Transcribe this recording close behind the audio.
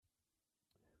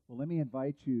Well, let me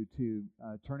invite you to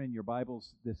turn in your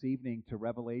Bibles this evening to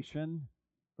Revelation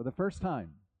for the first time.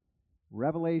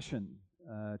 Revelation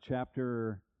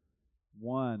chapter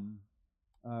 1.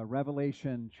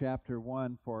 Revelation chapter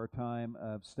 1 for our time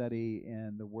of study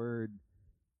in the Word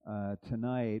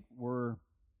tonight. We're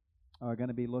going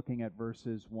to be looking at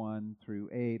verses 1 through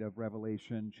 8 of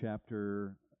Revelation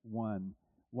chapter 1.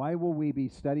 Why will we be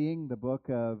studying the book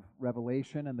of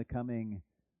Revelation in the coming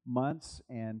months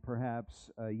and perhaps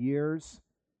years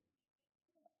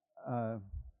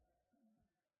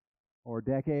or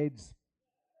decades?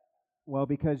 Well,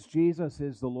 because Jesus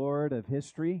is the Lord of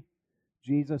history.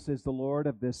 Jesus is the Lord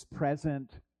of this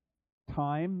present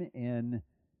time in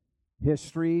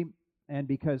history, and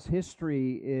because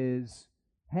history is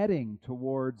heading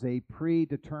towards a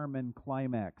predetermined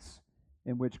climax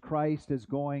in which Christ is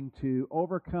going to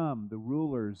overcome the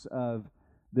rulers of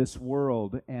this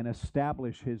world and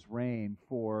establish his reign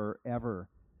forever.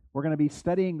 We're going to be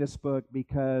studying this book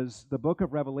because the book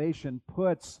of Revelation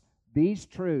puts these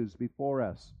truths before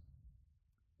us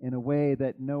in a way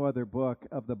that no other book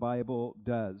of the Bible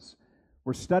does.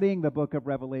 We're studying the book of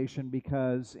Revelation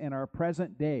because in our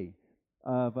present day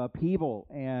of upheaval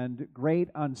and great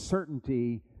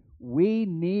uncertainty, we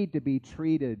need to be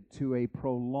treated to a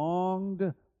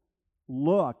prolonged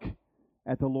look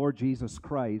at the Lord Jesus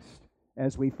Christ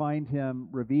as we find him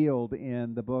revealed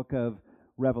in the book of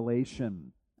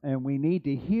Revelation. And we need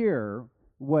to hear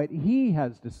what he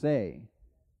has to say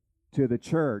to the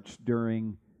church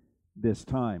during this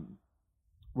time.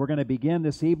 We're going to begin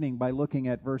this evening by looking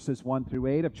at verses 1 through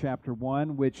 8 of chapter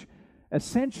 1, which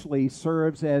essentially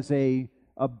serves as a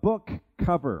book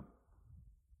cover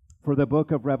for the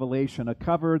book of Revelation, a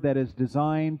cover that is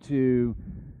designed to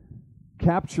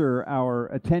capture our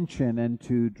attention and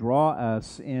to draw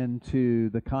us into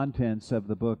the contents of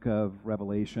the book of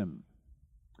Revelation.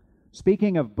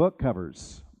 Speaking of book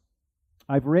covers,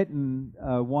 I've written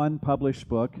one published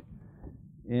book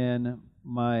in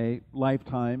my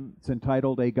lifetime. It's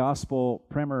entitled A Gospel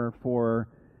Primer for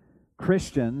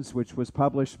Christians, which was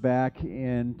published back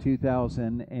in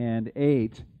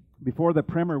 2008. Before the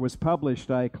primer was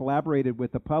published, I collaborated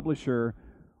with the publisher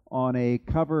on a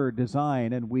cover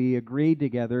design, and we agreed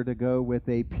together to go with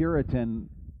a Puritan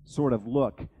sort of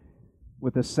look,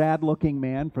 with a sad-looking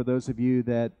man, for those of you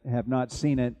that have not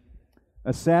seen it,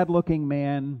 a sad-looking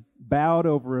man bowed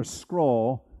over a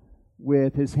scroll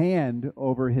with his hand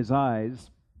over his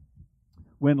eyes,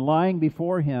 when lying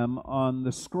before him on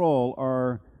the scroll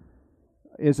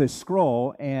is a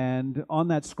scroll, and on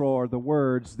that scroll are the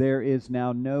words, "There is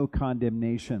now no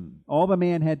condemnation." All the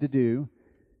man had to do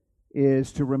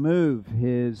is to remove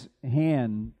his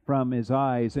hand from his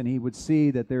eyes, and he would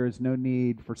see that there is no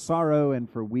need for sorrow and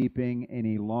for weeping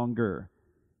any longer.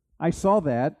 I saw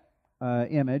that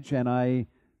image, and I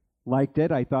liked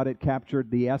it. I thought it captured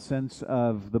the essence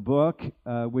of the book,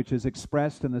 which is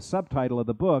expressed in the subtitle of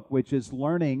the book, which is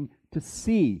Learning to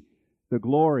See the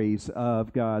Glories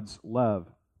of God's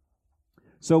Love.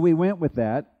 So we went with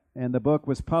that, and the book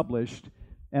was published,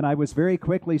 and I was very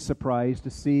quickly surprised to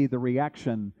see the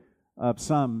reaction of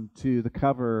some to the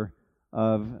cover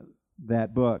of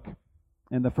that book.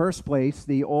 In the first place,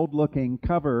 the old-looking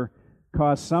cover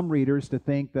caused some readers to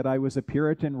think that I was a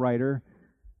Puritan writer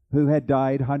who had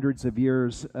died hundreds of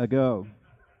years ago.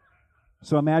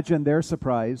 So imagine their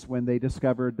surprise when they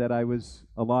discovered that I was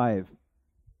alive.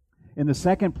 In the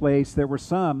second place, there were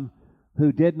some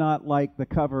who did not like the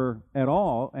cover at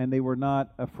all, and they were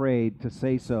not afraid to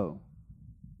say so.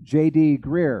 J.D.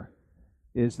 Greer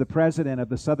is the president of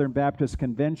the Southern Baptist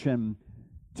Convention.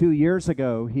 2 years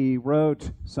ago, he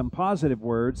wrote some positive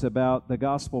words about the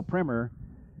Gospel Primer,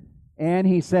 and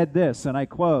he said this, and I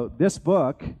quote, "This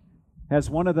book has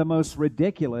one of the most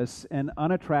ridiculous and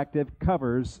unattractive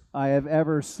covers I have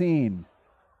ever seen,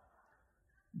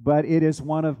 but it is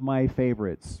one of my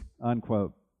favorites,"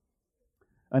 unquote.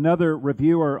 Another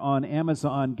reviewer on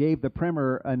Amazon gave the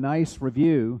primer a nice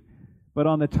review, but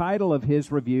on the title of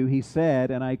his review, he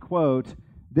said, and I quote,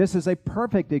 "This is a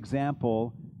perfect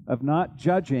example of not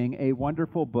judging a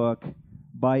wonderful book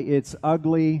by its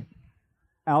ugly,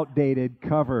 outdated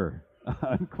cover,"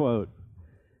 unquote.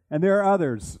 And there are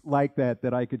others like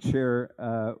that I could share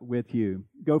with you.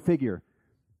 Go figure.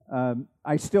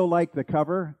 I still like the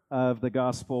cover of the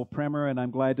Gospel Primer, and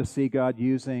I'm glad to see God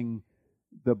using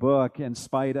the book in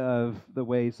spite of the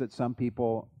ways that some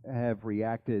people have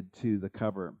reacted to the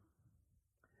cover.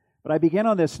 But I begin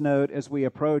on this note as we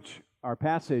approach our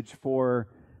passage for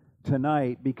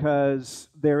tonight, because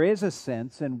there is a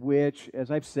sense in which,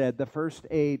 as I've said, the first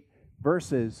 8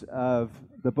 verses of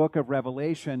the book of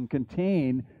Revelation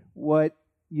contain what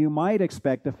you might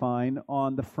expect to find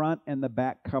on the front and the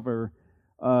back cover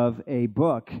of a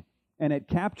book. And it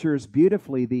captures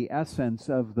beautifully the essence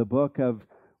of the book of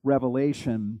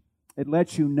Revelation. It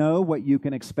lets you know what you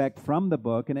can expect from the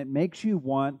book, and it makes you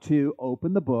want to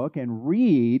open the book and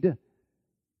read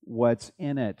what's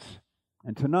in it.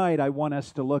 And tonight I want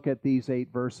us to look at these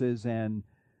 8 verses and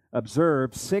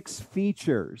observe 6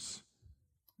 features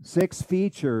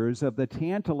of the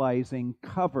tantalizing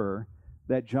cover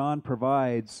that John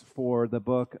provides for the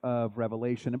book of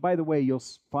Revelation. And by the way, you'll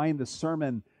find the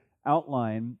sermon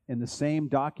outline in the same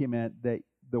document that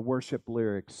the worship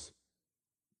lyrics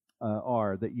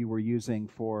are that you were using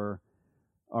for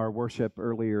our worship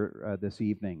earlier this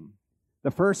evening.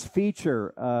 The first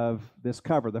feature of this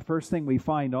cover, the first thing we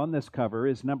find on this cover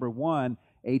is, number 1,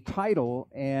 a title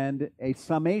and a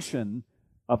summation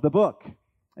of the book.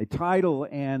 A title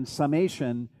and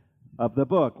summation of the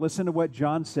book. Listen to what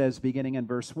John says beginning in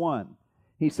verse 1.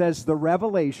 He says, "The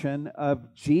revelation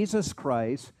of Jesus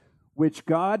Christ, which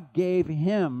God gave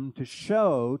him to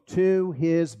show to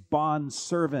his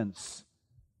bondservants."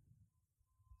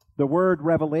 The word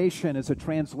revelation is a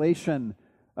translation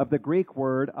of the Greek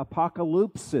word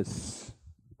apocalypsis,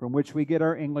 from which we get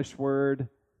our English word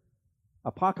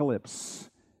apocalypse.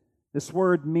 This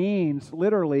word means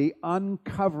literally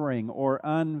uncovering or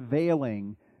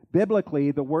unveiling.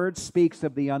 Biblically, the word speaks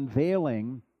of the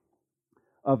unveiling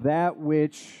of that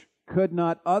which could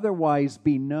not otherwise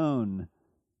be known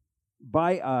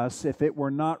by us if it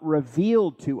were not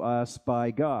revealed to us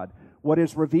by God. What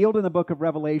is revealed in the book of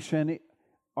Revelation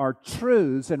are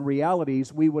truths and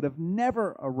realities we would have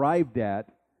never arrived at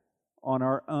on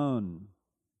our own.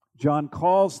 John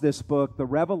calls this book the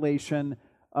revelation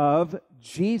of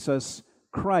Jesus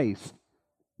Christ,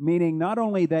 meaning not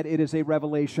only that it is a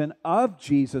revelation of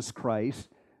Jesus Christ,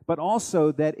 but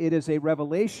also that it is a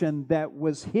revelation that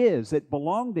was His. It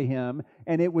belonged to Him,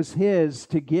 and it was His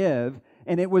to give,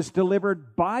 and it was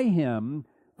delivered by Him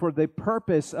for the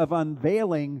purpose of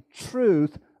unveiling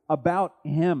truth about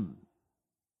Him.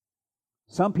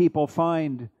 Some people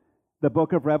find the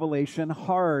book of Revelation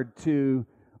hard to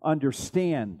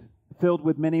understand, filled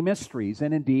with many mysteries,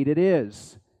 and indeed it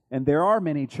is. And there are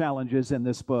many challenges in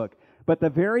this book. But the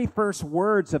very first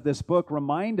words of this book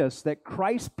remind us that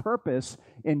Christ's purpose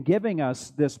in giving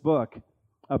us this book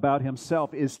about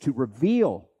Himself is to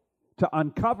reveal, to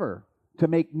uncover, to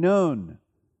make known,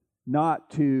 not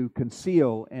to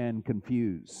conceal and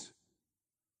confuse.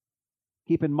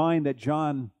 Keep in mind that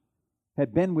John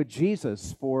had been with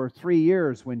Jesus for 3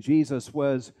 years when Jesus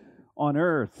was on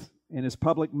earth in His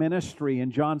public ministry,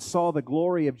 and John saw the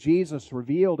glory of Jesus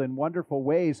revealed in wonderful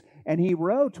ways, and he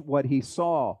wrote what he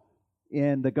saw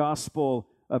in the Gospel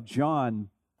of John.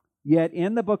 Yet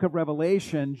in the book of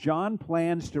Revelation, John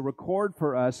plans to record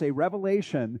for us a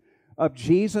revelation of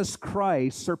Jesus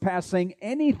Christ surpassing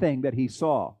anything that he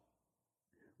saw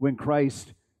when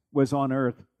Christ was on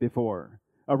earth before.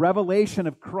 A revelation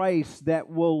of Christ that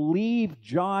will leave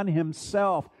John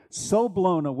himself so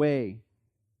blown away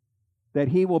that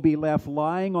he will be left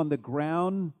lying on the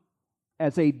ground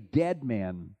as a dead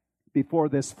man before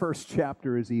this first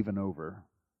chapter is even over.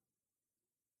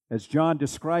 As John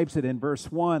describes it in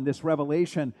verse 1, this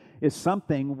revelation is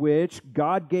something which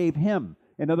God gave him.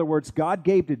 In other words, God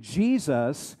gave to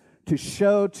Jesus to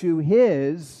show to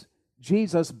His,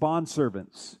 Jesus'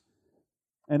 bondservants.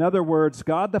 In other words,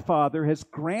 God the Father has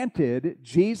granted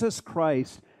Jesus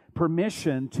Christ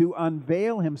permission to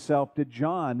unveil Himself to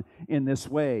John in this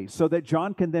way, so that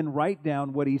John can then write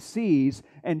down what he sees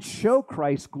and show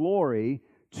Christ's glory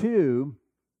to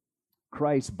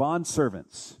Christ's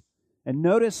bondservants. And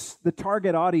notice the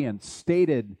target audience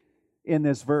stated in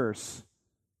this verse: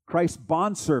 Christ's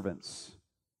bondservants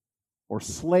or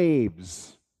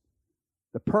slaves.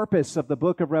 The purpose of the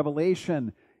book of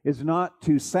Revelation is not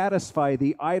to satisfy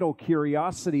the idle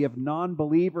curiosity of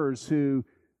non-believers who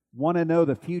want to know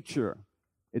the future.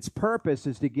 Its purpose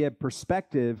is to give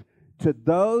perspective to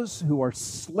those who are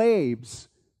slaves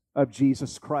of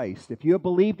Jesus Christ. If you have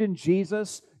believed in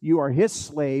Jesus, you are His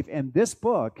slave, and this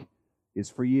book is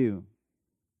for you.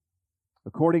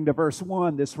 According to verse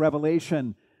 1, this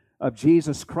revelation of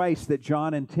Jesus Christ that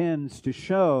John intends to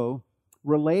show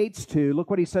relates to,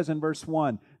 look what he says in verse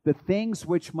 1, the things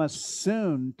which must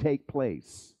soon take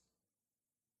place.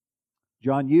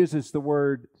 John uses the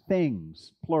word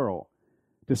things, plural,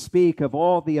 to speak of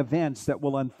all the events that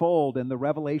will unfold in the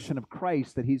revelation of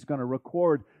Christ that He's going to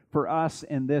record for us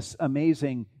in this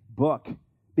amazing book,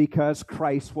 because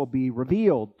Christ will be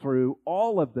revealed through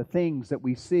all of the things that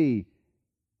we see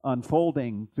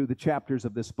unfolding through the chapters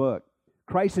of this book.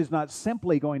 Christ is not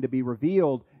simply going to be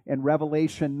revealed in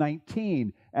Revelation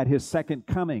 19 at his second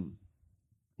coming.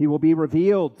 He will be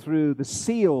revealed through the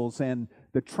seals and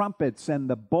the trumpets and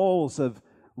the bowls of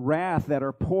wrath that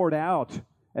are poured out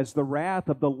as the wrath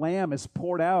of the Lamb is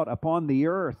poured out upon the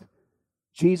earth.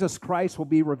 Jesus Christ will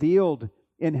be revealed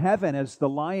in heaven as the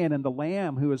Lion and the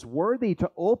Lamb who is worthy to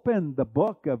open the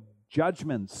book of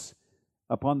judgments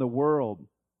upon the world.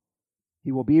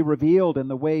 He will be revealed in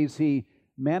the ways he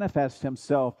manifests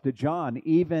himself to John,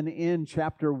 even in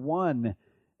chapter 1,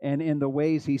 and in the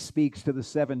ways he speaks to the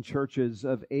 7 churches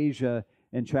of Asia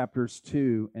in chapters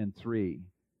 2 and 3.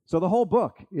 So the whole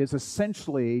book is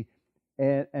essentially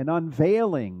an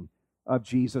unveiling of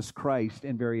Jesus Christ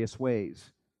in various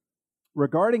ways.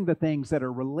 Regarding the things that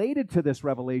are related to this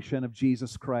revelation of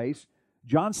Jesus Christ,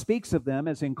 John speaks of them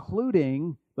as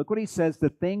including, look what he says, the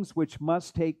things which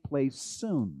must take place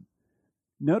soon.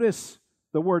 Notice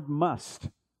the word must.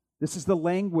 This is the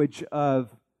language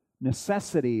of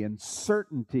necessity and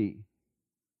certainty,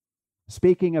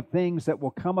 speaking of things that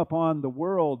will come upon the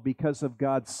world because of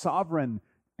God's sovereign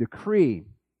decree.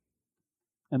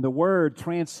 And the word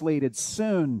translated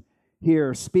soon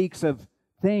here speaks of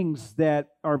things that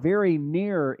are very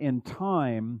near in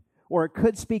time, or it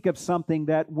could speak of something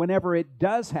that whenever it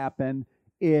does happen,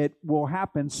 it will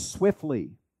happen swiftly.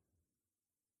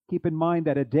 Keep in mind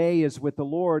that a day is with the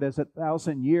Lord as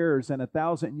 1,000 years, and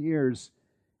 1,000 years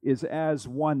is as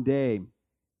one day.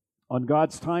 On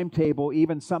God's timetable,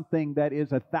 even something that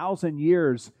is 1,000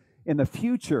 years in the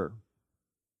future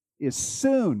is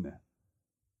soon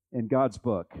in God's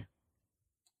book.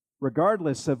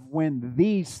 Regardless of when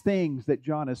these things that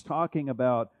John is talking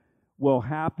about will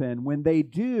happen, when they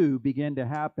do begin to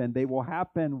happen, they will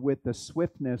happen with the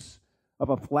swiftness of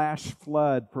a flash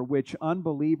flood for which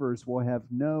unbelievers will have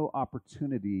no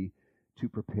opportunity to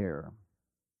prepare.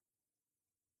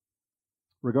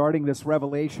 Regarding this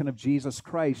revelation of Jesus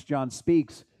Christ, John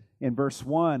speaks in verse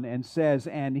 1 and says,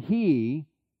 "And he,"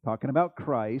 talking about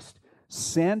Christ,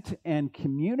 "sent and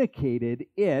communicated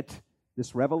it,"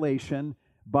 this revelation,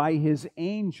 "by his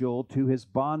angel to his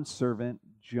bondservant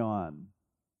John."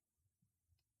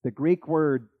 The Greek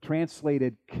word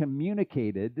translated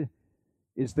communicated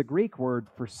is the Greek word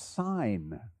for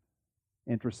sign,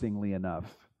 interestingly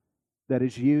enough, that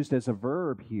is used as a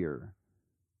verb here.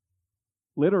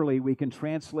 Literally, we can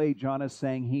translate John as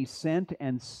saying he sent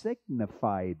and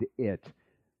signified it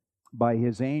by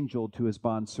his angel to his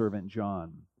bondservant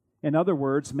John. In other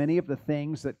words, many of the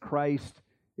things that Christ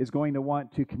is going to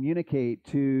want to communicate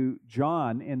to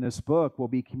John in this book will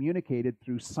be communicated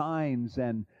through signs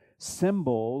and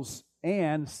symbols,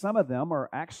 and some of them are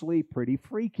actually pretty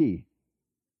freaky.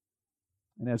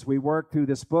 And as we work through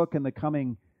this book in the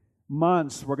coming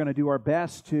months, we're going to do our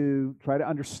best to try to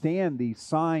understand these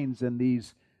signs and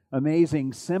these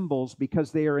amazing symbols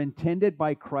because they are intended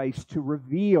by Christ to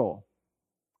reveal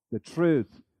the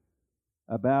truth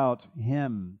about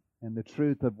him and the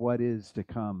truth of what is to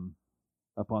come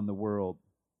upon the world.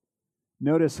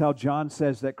 Notice how John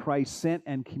says that Christ sent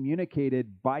and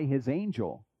communicated by his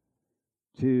angel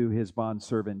to his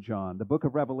bondservant John. The book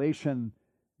of Revelation,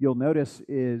 you'll notice,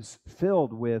 is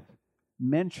filled with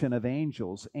mention of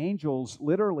angels. Angels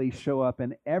literally show up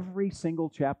in every single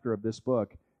chapter of this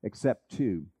book except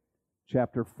 2,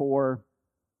 chapter 4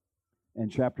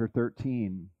 and chapter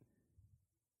 13.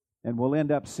 And we'll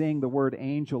end up seeing the word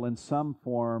angel in some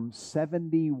form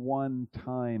 71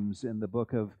 times in the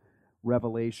book of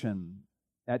Revelation.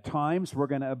 At times, we're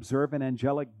going to observe an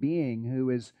angelic being who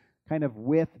is kind of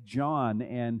with John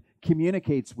and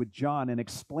communicates with John and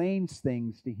explains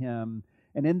things to him.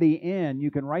 And in the end,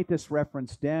 you can write this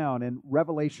reference down in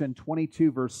Revelation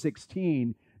 22, verse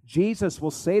 16. Jesus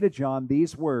will say to John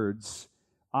these words,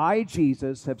 "I,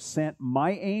 Jesus, have sent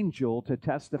my angel to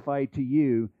testify to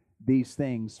you these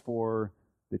things for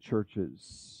the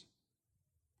churches."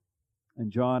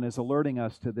 And John is alerting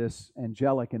us to this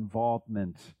angelic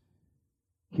involvement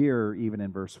here, even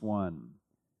in verse 1.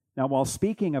 Now, while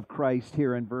speaking of Christ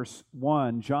here in verse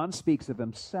 1, John speaks of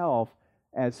himself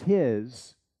as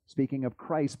his, speaking of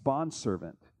Christ's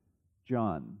bondservant,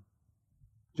 John.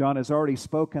 John has already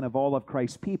spoken of all of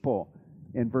Christ's people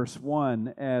in verse 1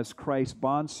 as Christ's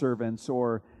bondservants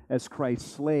or as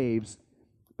Christ's slaves.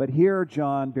 But here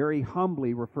John very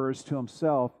humbly refers to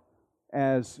himself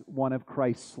as one of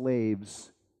Christ's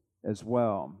slaves as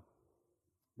well.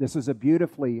 This is a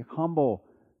beautifully humble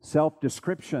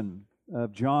self-description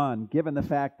of John, given the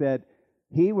fact that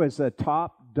he was a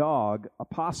top dog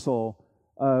apostle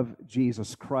of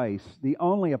Jesus Christ, the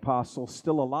only apostle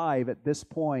still alive at this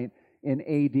point in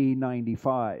AD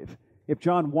 95. If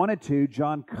John wanted to,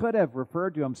 John could have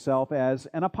referred to himself as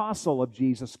an apostle of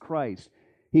Jesus Christ.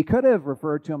 He could have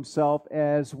referred to himself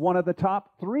as one of the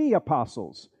top 3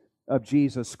 apostles of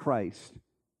Jesus Christ.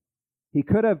 He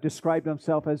could have described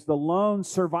himself as the lone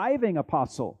surviving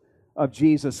apostle of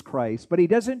Jesus Christ, but he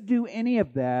doesn't do any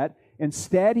of that.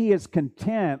 Instead, he is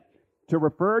content to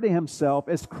refer to himself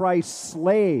as Christ's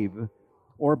slave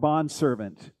or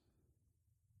bondservant.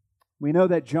 We know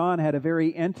that John had a very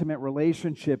intimate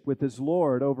relationship with his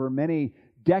Lord over many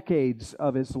decades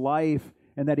of his life,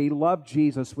 and that he loved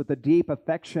Jesus with a deep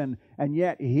affection, and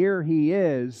yet here he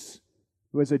is,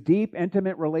 who has a deep,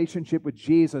 intimate relationship with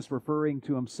Jesus, referring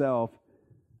to himself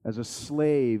as a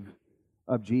slave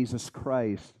of Jesus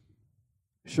Christ,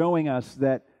 showing us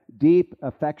that deep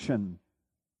affection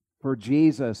for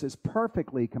Jesus is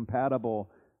perfectly compatible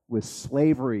with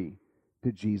slavery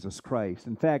to Jesus Christ.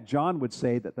 In fact, John would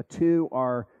say that the two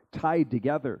are tied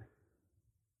together.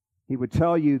 He would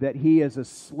tell you that he is a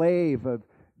slave of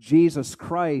Jesus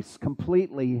Christ,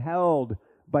 completely held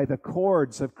by the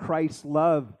cords of Christ's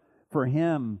love for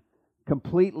him,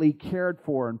 completely cared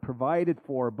for and provided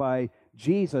for by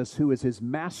Jesus, who is his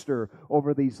master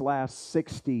over these last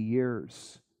 60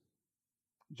 years.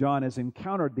 John has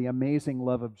encountered the amazing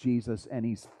love of Jesus, and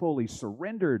he's fully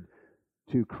surrendered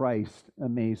to Christ's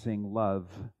amazing love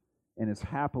and is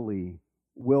happily,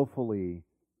 willfully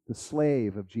the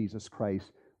slave of Jesus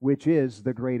Christ, which is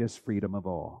the greatest freedom of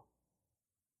all.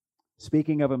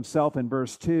 Speaking of himself in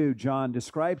verse 2, John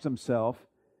describes himself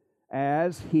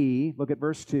as he, look at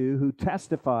verse 2, who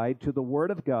testified to the word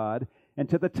of God and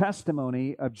to the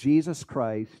testimony of Jesus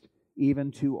Christ,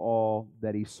 even to all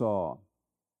that he saw.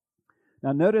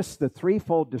 Now notice the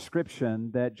threefold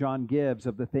description that John gives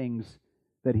of the things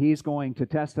that he's going to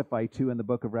testify to in the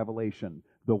book of Revelation.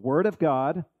 The word of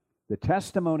God, the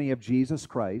testimony of Jesus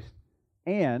Christ,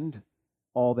 and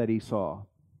all that he saw.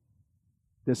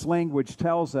 This language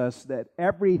tells us that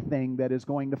everything that is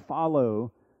going to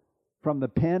follow from the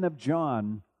pen of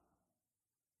John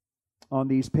on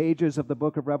these pages of the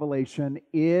book of Revelation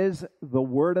is the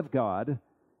Word of God.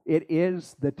 It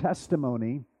is the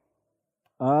testimony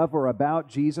of or about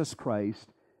Jesus Christ,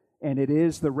 and it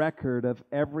is the record of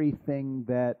everything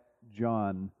that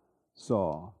John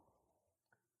saw.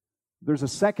 There's a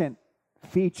second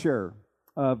feature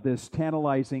of this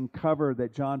tantalizing cover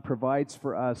that John provides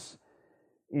for us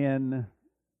in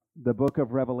the book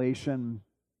of Revelation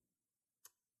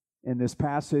in this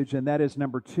passage, and that is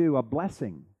number 2, a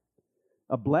blessing.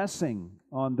 A blessing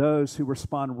on those who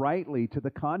respond rightly to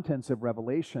the contents of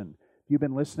Revelation. If you've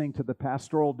been listening to the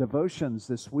pastoral devotions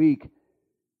this week,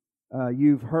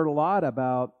 you've heard a lot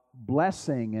about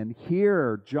blessing, and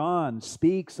here John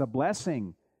speaks a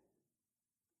blessing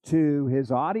to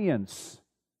his audience.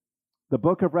 The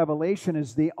book of Revelation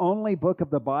is the only book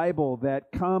of the Bible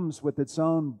that comes with its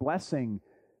own blessing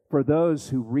for those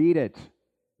who read it.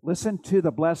 Listen to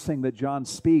the blessing that John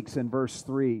speaks in verse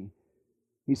 3.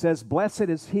 He says, "Blessed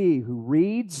is he who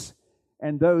reads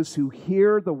and those who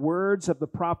hear the words of the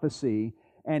prophecy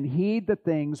and heed the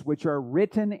things which are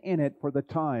written in it, for the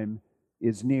time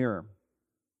is near."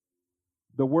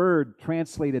 The word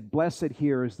translated blessed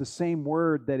here is the same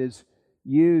word that is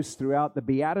used throughout the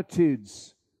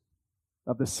Beatitudes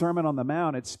of the Sermon on the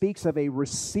Mount. It speaks of a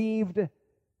received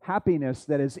happiness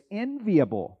that is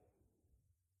enviable.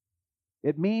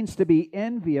 It means to be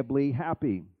enviably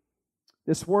happy.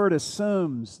 This word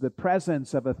assumes the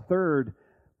presence of a third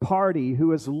party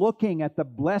who is looking at the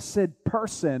blessed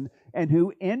person and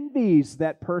who envies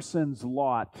that person's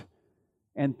lot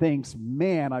and thinks,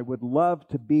 man, I would love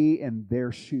to be in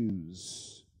their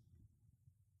shoes.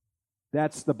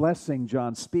 That's the blessing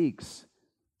John speaks.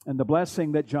 And the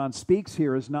blessing that John speaks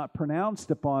here is not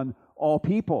pronounced upon all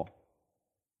people,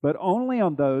 but only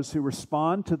on those who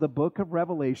respond to the book of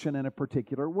Revelation in a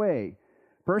particular way.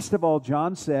 First of all,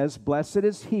 John says, "Blessed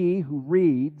is he who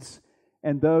reads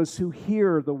and those who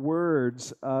hear the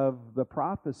words of the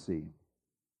prophecy."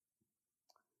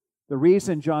 The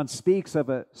reason John speaks of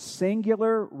a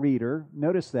singular reader,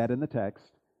 notice that in the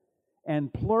text,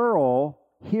 and plural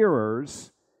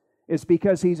hearers, is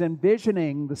because he's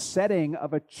envisioning the setting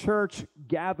of a church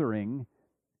gathering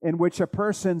in which a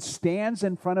person stands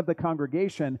in front of the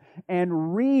congregation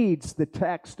and reads the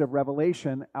text of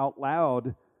Revelation out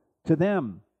loud to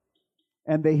them.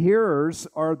 And the hearers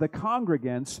are the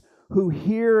congregants who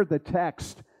hear the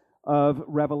text of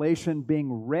Revelation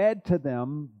being read to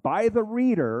them by the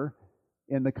reader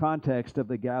in the context of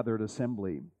the gathered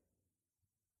assembly.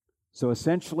 So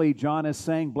essentially, John is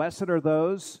saying, blessed are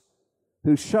those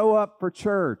who show up for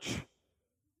church.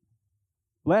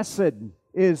 Blessed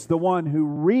is the one who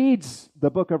reads the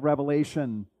book of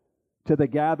Revelation to the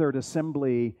gathered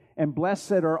assembly, and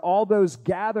blessed are all those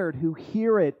gathered who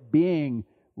hear it being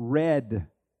read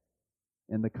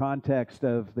in the context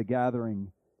of the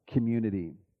gathering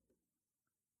community.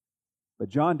 But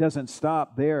John doesn't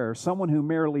stop there. Someone who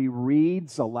merely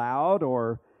reads aloud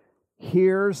or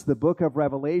hears the book of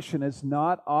Revelation is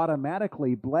not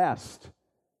automatically blessed.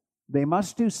 They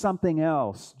must do something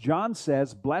else. John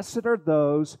says, "Blessed are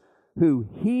those who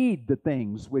heed the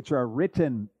things which are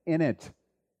written in it."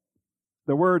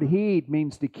 The word heed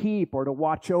means to keep or to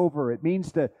watch over. It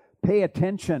means to pay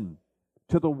attention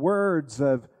to the words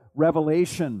of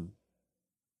Revelation,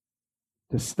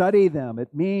 to study them.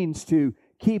 It means to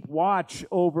keep watch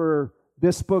over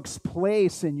this book's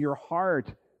place in your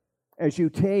heart as you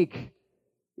take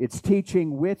its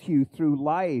teaching with you through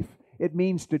life. It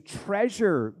means to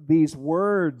treasure these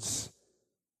words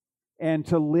and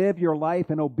to live your life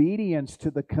in obedience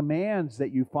to the commands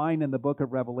that you find in the book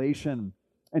of Revelation,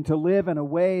 and to live in a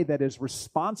way that is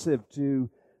responsive to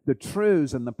the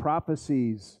truths and the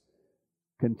prophecies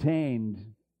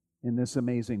contained in this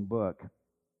amazing book.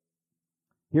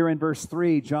 Here in verse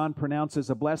 3, John pronounces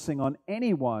a blessing on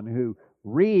anyone who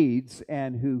reads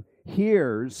and who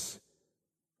hears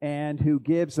and who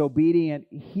gives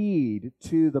obedient heed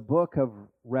to the book of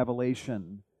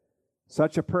Revelation.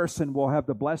 Such a person will have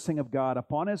the blessing of God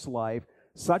upon his life.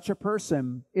 Such a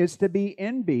person is to be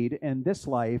envied in this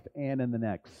life and in the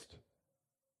next.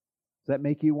 Does that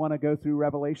make you want to go through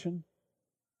Revelation?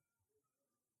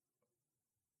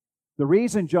 The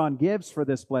reason John gives for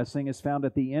this blessing is found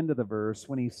at the end of the verse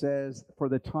when he says, "For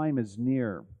the time is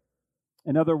near."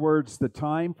 In other words, the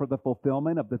time for the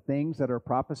fulfillment of the things that are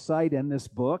prophesied in this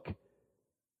book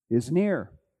is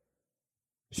near.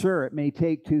 Sure, it may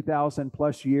take 2,000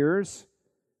 plus years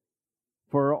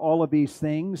for all of these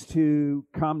things to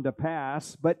come to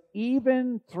pass, but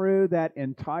even through that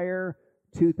entire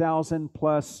 2,000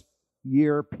 plus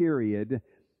year period,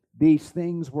 these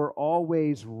things were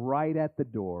always right at the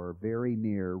door, very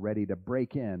near, ready to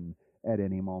break in at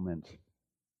any moment.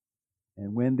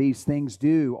 And when these things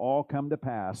do all come to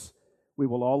pass, we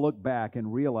will all look back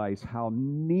and realize how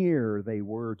near they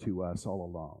were to us all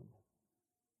along.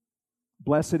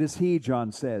 Blessed is he,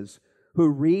 John says, who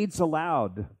reads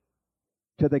aloud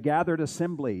to the gathered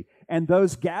assembly, and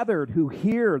those gathered who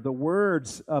hear the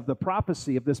words of the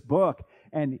prophecy of this book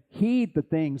and heed the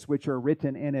things which are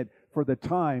written in it, for the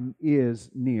time is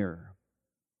near.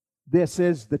 This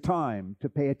is the time to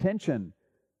pay attention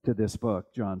to this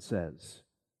book, John says.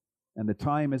 And the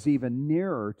time is even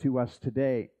nearer to us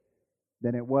today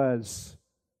than it was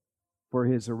for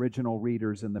his original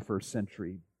readers in the first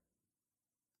century.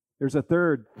 There's a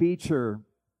third feature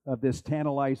of this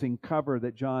tantalizing cover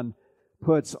that John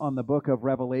puts on the book of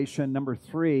Revelation. Number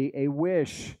 3, a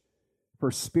wish for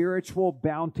spiritual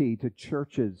bounty to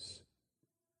churches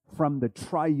from the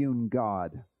triune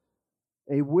God.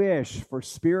 A wish for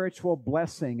spiritual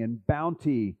blessing and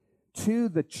bounty to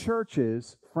the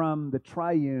churches from the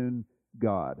triune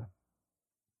God.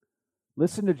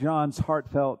 Listen to John's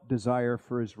heartfelt desire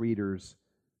for his readers.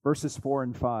 Verses 4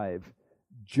 and 5.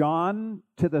 John,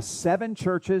 to the 7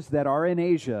 churches that are in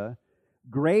Asia,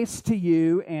 grace to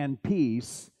you and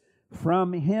peace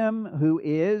from him who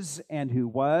is and who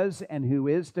was and who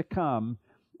is to come,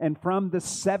 and from the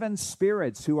 7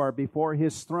 spirits who are before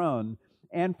his throne,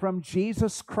 and from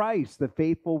Jesus Christ, the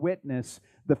faithful witness,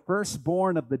 the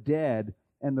firstborn of the dead,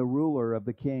 and the ruler of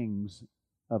the kings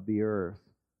of the earth.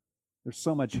 There's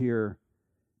so much here.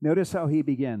 Notice how he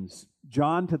begins.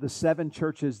 John, to the 7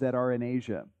 churches that are in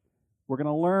Asia. We're going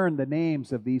to learn the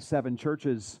names of these 7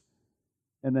 churches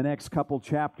in the next couple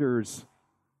chapters.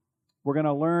 We're going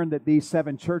to learn that these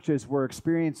 7 churches were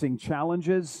experiencing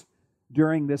challenges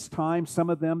during this time, some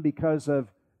of them because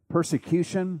of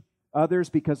persecution, others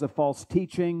because of false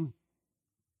teaching,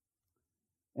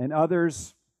 and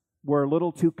others were a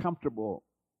little too comfortable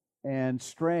and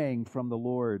straying from the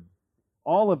Lord.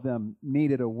 All of them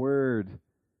needed a word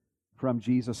from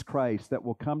Jesus Christ that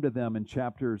will come to them in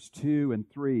chapters 2 and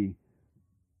 3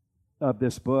 of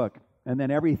this book. And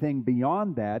then everything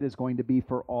beyond that is going to be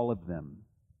for all of them.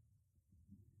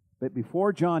 But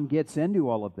before John gets into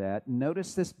all of that,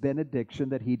 notice this benediction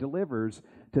that he delivers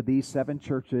to these 7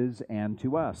 churches and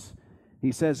to us.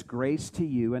 He says, grace to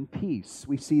you and peace.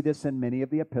 We see this in many of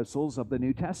the epistles of the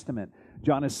New Testament.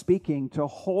 John is speaking to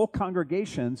whole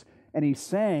congregations, and he's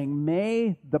saying,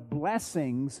 may the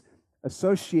blessings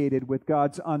associated with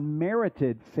God's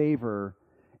unmerited favor,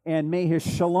 and may his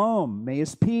shalom, may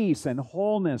his peace and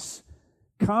wholeness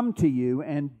come to you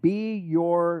and be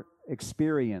your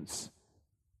experience.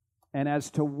 And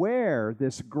as to where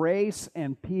this grace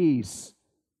and peace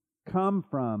come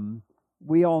from,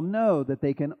 we all know that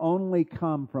they can only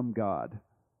come from God.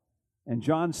 And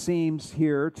John seems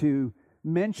here to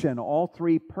mention all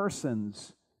three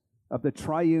persons of the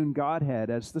triune Godhead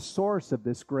as the source of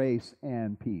this grace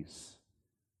and peace.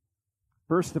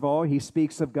 First of all, he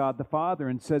speaks of God the Father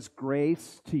and says,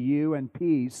 "Grace to you and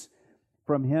peace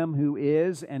from him who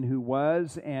is and who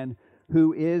was and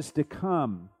who is to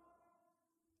come."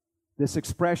 This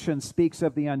expression speaks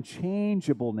of the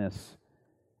unchangeableness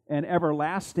and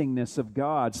everlastingness of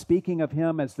God, speaking of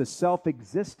him as the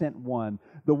self-existent one,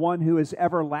 the one who is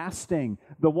everlasting,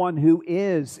 the one who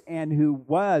is and who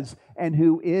was and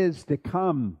who is to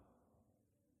come.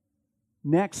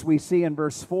 Next, we see in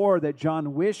verse 4 that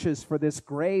John wishes for this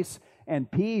grace and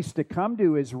peace to come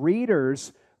to his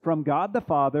readers from God the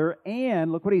Father,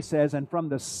 and look what he says, and from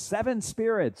the seven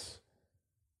spirits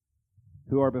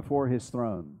who are before his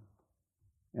throne.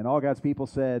 And all God's people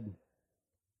said,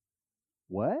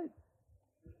 "What?"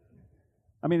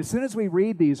 I mean, as soon as we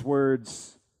read these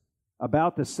words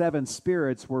about the seven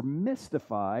spirits, we're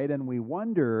mystified and we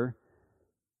wonder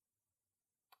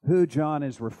who John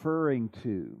is referring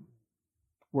to.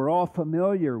 We're all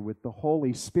familiar with the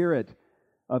Holy Spirit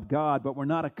of God, but we're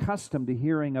not accustomed to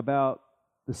hearing about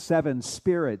the seven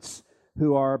spirits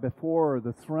who are before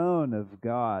the throne of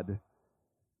God.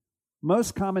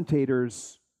 Most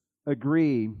commentators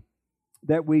agree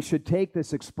that we should take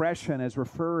this expression as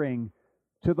referring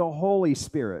to the Holy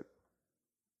Spirit.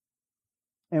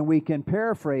 And we can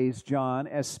paraphrase John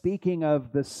as speaking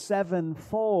of the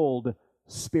sevenfold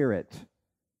Spirit,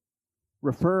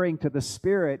 referring to the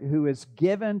Spirit who is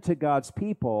given to God's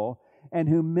people and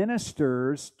who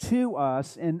ministers to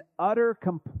us in utter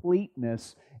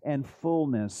completeness and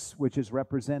fullness, which is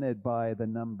represented by the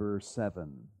number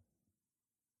 7.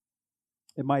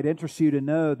 It might interest you to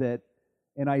know that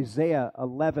in Isaiah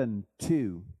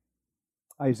 11:2,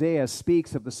 Isaiah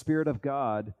speaks of the Spirit of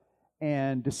God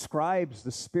and describes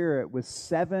the Spirit with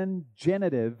 7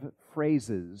 genitive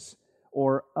phrases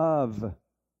or of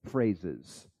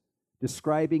phrases,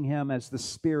 describing him as the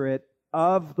Spirit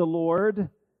of the Lord,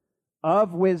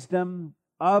 of wisdom,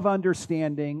 of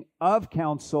understanding, of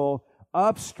counsel,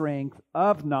 of strength,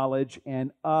 of knowledge,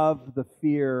 and of the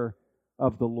fear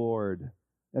of the Lord.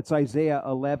 That's Isaiah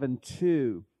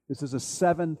 11:2. This is a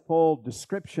sevenfold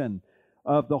description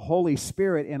of the Holy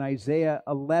Spirit in Isaiah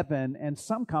 11, and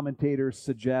some commentators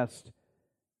suggest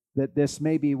that this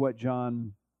may be what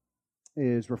John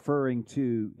is referring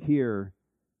to here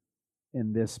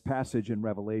in this passage in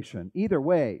Revelation. Either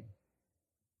way,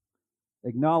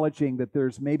 acknowledging that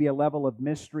there's maybe a level of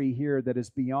mystery here that is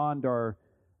beyond our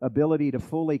ability to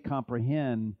fully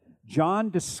comprehend, John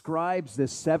describes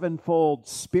this sevenfold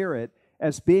Spirit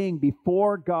as being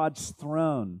before God's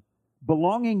throne,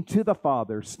 belonging to the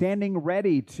Father, standing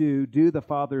ready to do the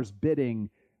Father's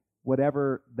bidding,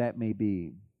 whatever that may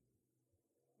be.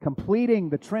 Completing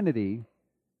the Trinity,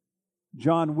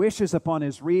 John wishes upon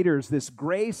his readers this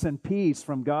grace and peace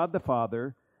from God the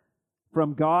Father,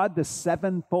 from God the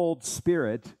sevenfold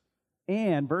Spirit,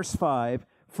 and, verse 5,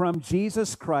 from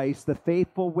Jesus Christ, the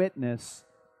faithful witness,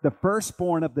 the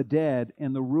firstborn of the dead,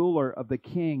 and the ruler of the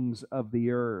kings of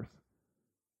the earth.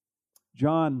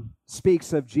 John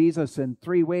speaks of Jesus in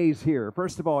 3 ways here.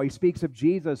 First of all, he speaks of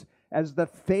Jesus as the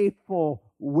faithful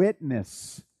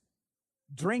witness.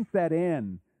 Drink that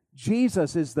in.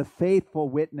 Jesus is the faithful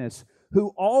witness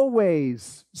who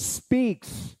always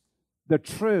speaks the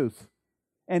truth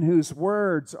and whose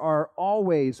words are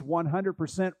always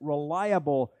 100%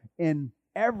 reliable in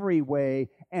every way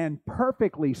and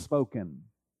perfectly spoken.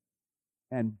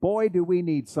 And boy, do we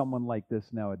need someone like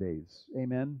this nowadays.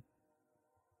 Amen?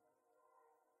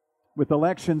 With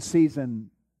election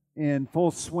season in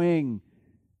full swing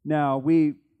now,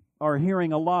 we are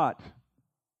hearing a lot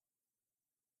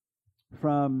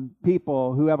from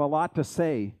people who have a lot to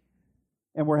say,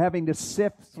 and we're having to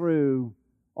sift through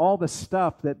all the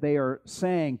stuff that they are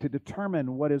saying to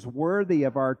determine what is worthy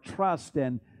of our trust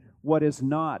and what is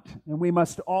not. And we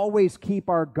must always keep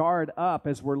our guard up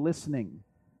as we're listening.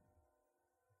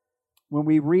 When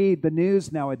we read the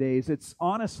news nowadays, it's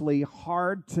honestly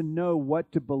hard to know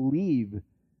what to believe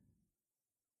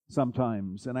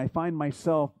sometimes. And I find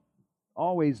myself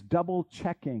always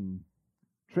double-checking,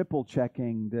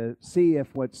 triple-checking to see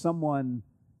if what someone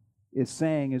is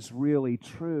saying is really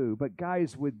true. But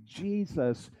guys, with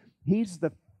Jesus, He's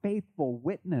the faithful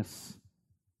witness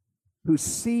who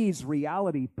sees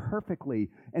reality perfectly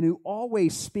and who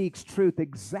always speaks truth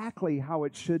exactly how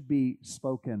it should be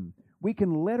spoken. We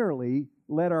can literally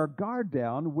let our guard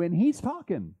down when He's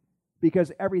talking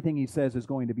because everything He says is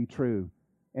going to be true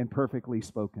and perfectly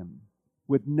spoken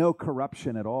with no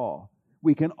corruption at all.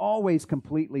 We can always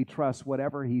completely trust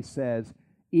whatever He says,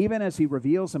 even as He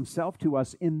reveals Himself to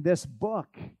us in this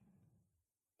book.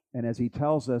 and as he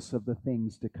tells us of the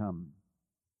things to come.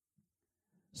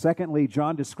 Secondly,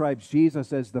 John describes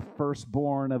Jesus as the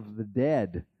firstborn of the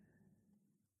dead,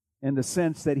 in the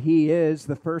sense that he is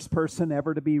the first person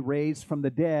ever to be raised from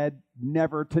the dead,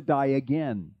 never to die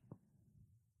again.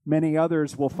 Many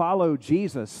others will follow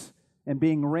Jesus in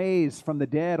being raised from the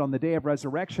dead on the day of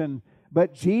resurrection,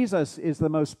 but Jesus is the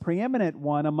most preeminent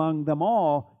one among them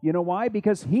all. You know why?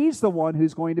 Because he's the one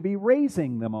who's going to be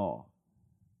raising them all.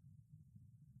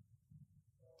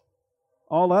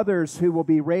 All others who will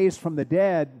be raised from the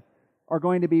dead are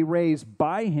going to be raised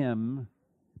by him,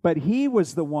 but he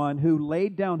was the one who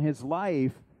laid down his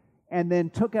life and then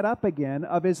took it up again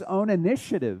of his own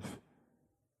initiative,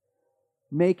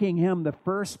 making him the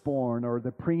firstborn or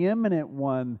the preeminent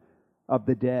one of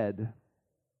the dead.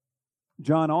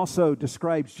 John also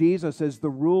describes Jesus as the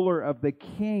ruler of the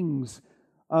kings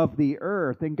of the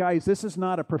earth. And guys, this is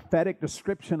not a prophetic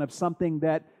description of something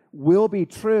that will be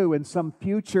true in some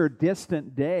future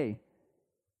distant day.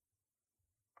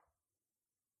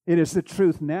 It is the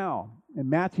truth now. In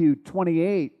Matthew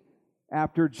 28,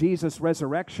 after Jesus'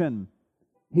 resurrection,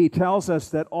 he tells us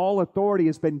that all authority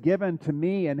has been given to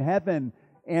me in heaven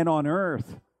and on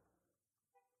earth.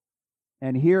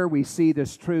 And here we see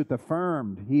this truth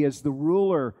affirmed. He is the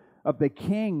ruler of the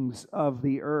kings of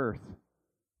the earth.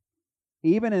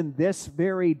 Even in this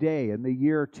very day, in the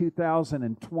year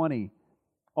 2020,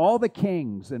 all the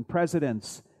kings and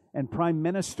presidents and prime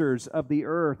ministers of the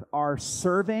earth are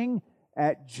serving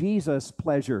at Jesus'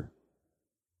 pleasure.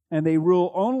 And they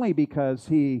rule only because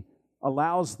he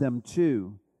allows them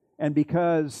to, and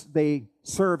because they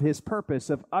serve his purpose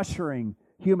of ushering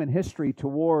human history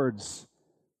towards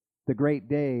the great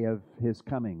day of his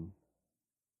coming.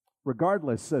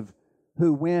 Regardless of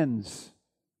who wins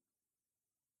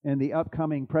in the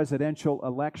upcoming presidential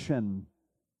election,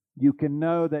 you can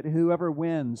know that whoever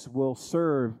wins will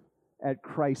serve at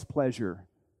Christ's pleasure.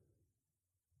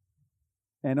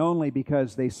 And only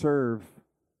because they serve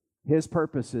his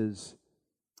purposes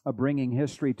of bringing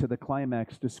history to the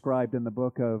climax described in the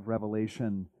book of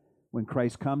Revelation, when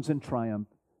Christ comes in triumph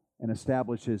and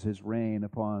establishes his reign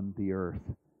upon the earth.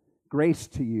 Grace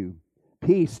to you,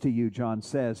 peace to you, John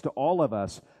says, to all of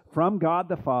us, from God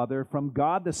the Father, from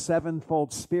God the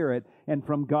sevenfold Spirit, and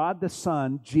from God the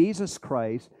Son, Jesus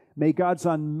Christ. May God's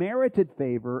unmerited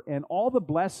favor and all the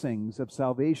blessings of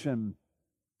salvation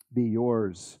be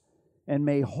yours. And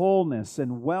may wholeness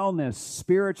and wellness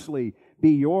spiritually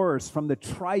be yours from the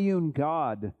triune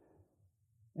God.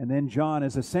 And then John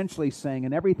is essentially saying,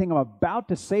 and everything I'm about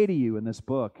to say to you in this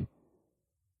book,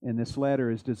 in this letter,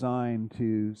 is designed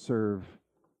to serve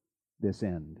this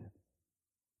end.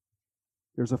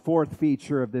 There's a fourth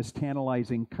feature of this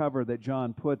tantalizing cover that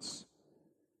John puts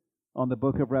on the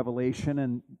book of Revelation,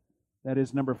 and that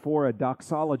is number 4, a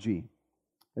doxology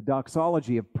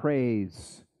of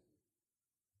praise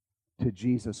to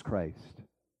Jesus Christ.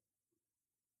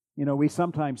 You know, we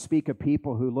sometimes speak of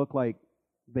people who look like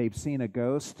they've seen a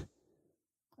ghost.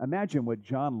 Imagine what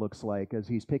John looks like as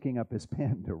he's picking up his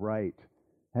pen to write,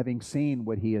 having seen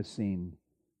what he has seen.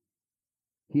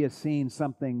 He has seen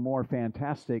something more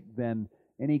fantastic than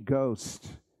any ghost.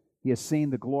 He has seen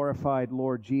the glorified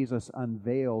Lord Jesus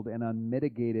unveiled in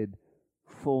unmitigated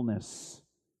fullness.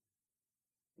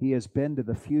 He has been to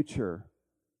the future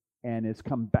and has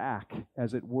come back,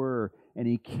 as it were, and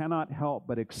he cannot help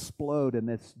but explode in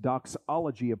this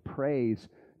doxology of praise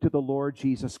to the Lord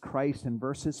Jesus Christ in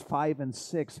verses 5 and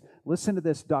 6. Listen to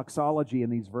this doxology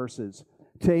in these verses.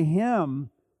 To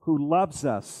him who loves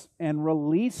us and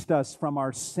released us from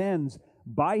our sins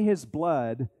by his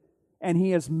blood, and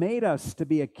he has made us to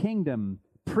be a kingdom,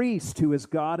 priest to his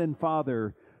God and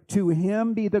Father. To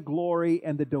him be the glory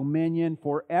and the dominion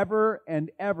forever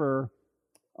and ever.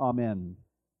 Amen.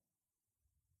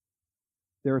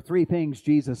 There are 3 things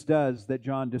Jesus does that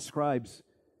John describes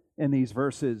in these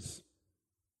verses.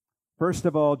 First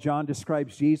of all, John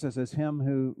describes Jesus as him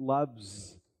who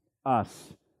loves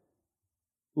us.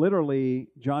 Literally,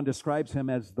 John describes him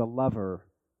as the lover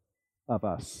of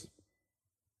us.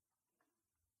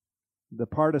 The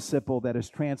participle that is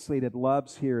translated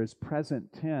loves here is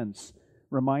present tense,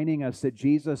 reminding us that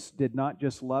Jesus did not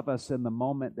just love us in the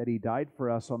moment that he died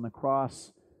for us on the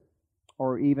cross,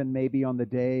 or even maybe on the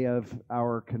day of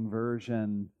our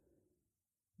conversion,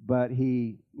 but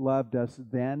he loved us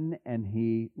then, and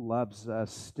he loves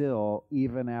us still,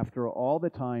 even after all the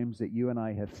times that you and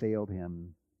I have failed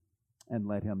him and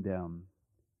let him down.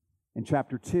 In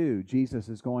chapter 2, Jesus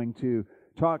is going to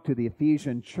talk to the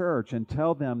Ephesian church and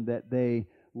tell them that they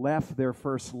left their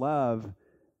first love,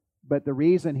 but the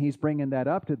reason he's bringing that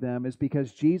up to them is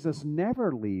because Jesus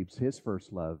never leaves his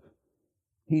first love.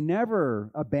 He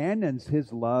never abandons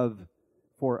His love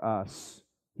for us.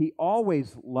 He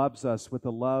always loves us with a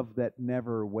love that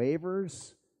never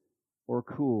wavers or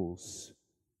cools.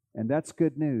 And that's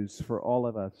good news for all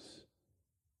of us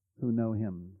who know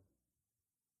Him.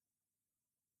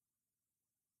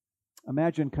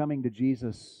 Imagine coming to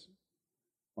Jesus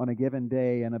on a given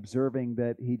day and observing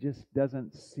that He just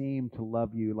doesn't seem to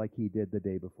love you like He did the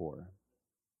day before.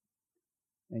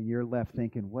 And you're left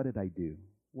thinking, what did I do?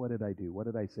 What did I do? What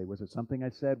did I say? Was it something I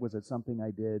said? Was it something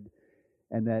I did?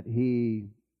 And that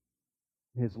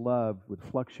His love would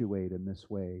fluctuate in this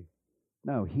way.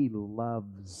 No, He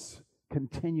loves,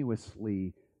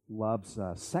 continuously loves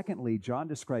us. Secondly, John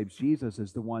describes Jesus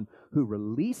as the one who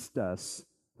released us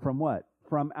from what?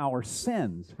 From our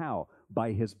sins. How?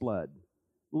 By His blood.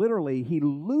 Literally, He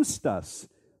loosed us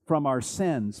from our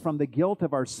sins, from the guilt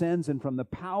of our sins and from the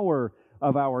power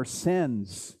of our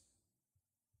sins.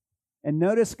 And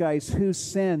notice, guys, whose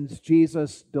sins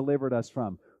Jesus delivered us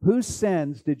from. Whose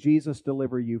sins did Jesus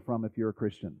deliver you from if you're a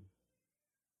Christian?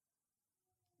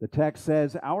 The text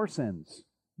says our sins,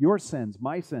 your sins,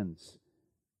 my sins.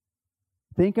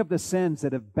 Think of the sins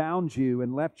that have bound you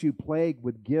and left you plagued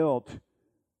with guilt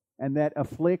and that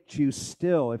afflict you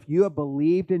still. If you have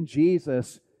believed in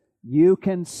Jesus, you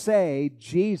can say,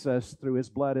 Jesus, through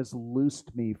His blood, has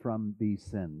loosed me from these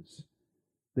sins,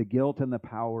 the guilt and the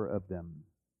power of them.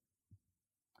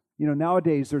 You know,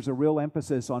 nowadays there's a real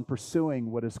emphasis on pursuing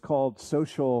what is called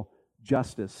social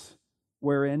justice,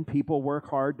 wherein people work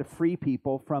hard to free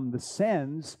people from the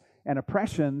sins and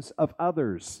oppressions of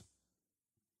others.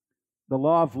 The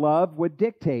law of love would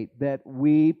dictate that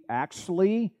we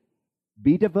actually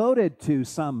be devoted to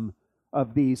some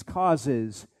of these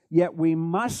causes. Yet we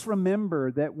must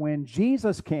remember that when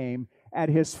Jesus came at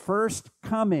His first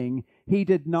coming, He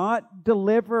did not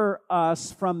deliver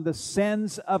us from the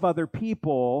sins of other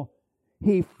people.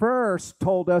 He first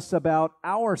told us about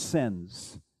our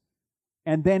sins.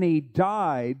 And then He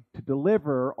died to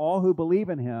deliver all who believe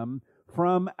in Him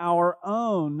from our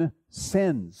own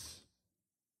sins.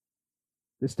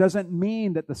 This doesn't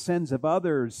mean that the sins of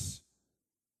others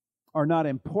are not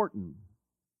important.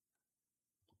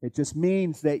 It just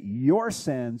means that your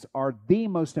sins are the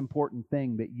most important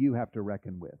thing that you have to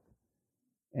reckon with.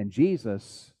 And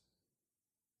Jesus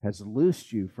has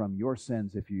loosed you from your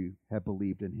sins if you have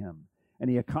believed in Him. And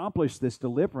He accomplished this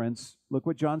deliverance, look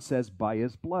what John says, by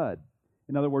His blood.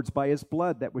 In other words, by His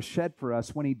blood that was shed for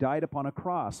us when He died upon a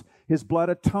cross. His blood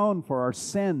atoned for our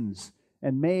sins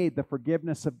and made the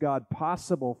forgiveness of God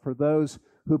possible for those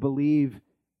who believe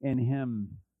in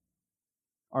Him.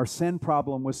 Our sin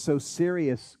problem was so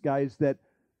serious, guys, that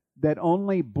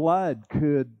only blood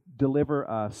could deliver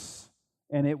us.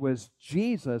 And it was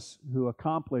Jesus who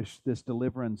accomplished this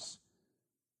deliverance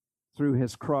through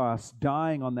His cross,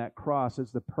 dying on that cross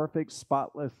as the perfect,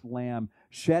 spotless lamb,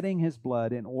 shedding His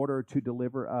blood in order to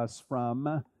deliver us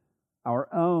from our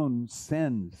own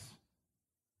sins.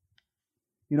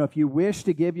 You know, if you wish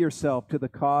to give yourself to the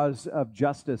cause of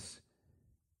justice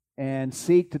and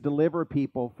seek to deliver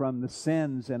people from the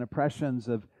sins and oppressions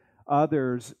of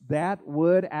others, that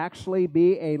would actually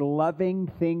be a loving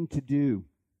thing to do.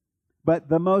 But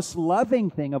the most loving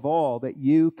thing of all that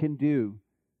you can do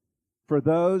for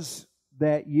those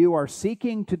that you are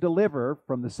seeking to deliver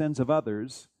from the sins of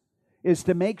others is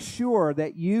to make sure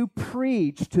that you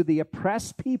preach to the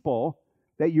oppressed people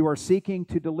that you are seeking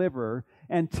to deliver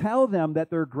and tell them that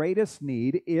their greatest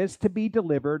need is to be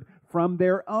delivered from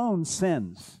their own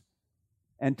sins.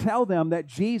 And tell them that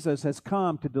Jesus has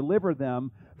come to deliver them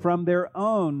from their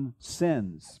own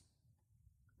sins.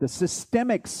 The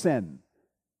systemic sin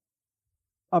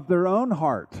of their own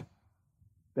heart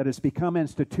that has become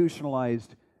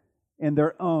institutionalized in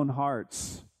their own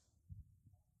hearts.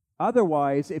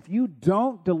 Otherwise, if you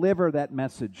don't deliver that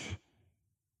message,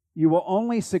 you will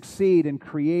only succeed in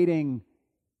creating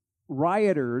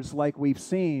rioters like we've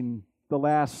seen the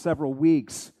last several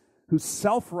weeks, who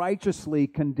self-righteously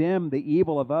condemn the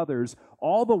evil of others,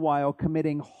 all the while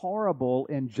committing horrible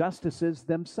injustices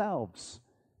themselves.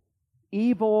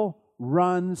 Evil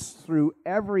runs through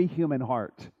every human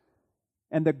heart.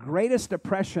 And the greatest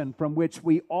oppression from which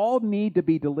we all need to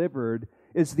be delivered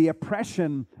is the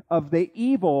oppression of the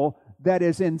evil that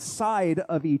is inside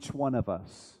of each one of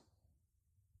us.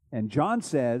 And John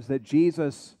says that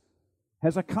Jesus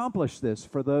has accomplished this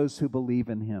for those who believe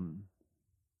in Him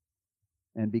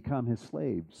and become His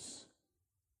slaves.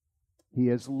 He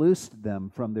has loosed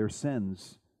them from their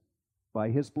sins by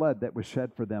His blood that was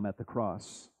shed for them at the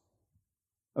cross.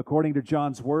 According to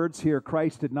John's words here,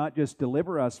 Christ did not just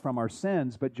deliver us from our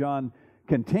sins, but John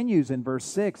continues in verse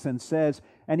 6 and says,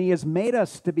 and He has made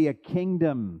us to be a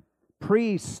kingdom,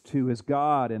 priest to his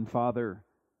God and Father.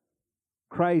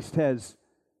 Christ has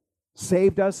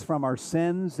saved us from our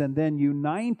sins and then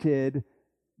united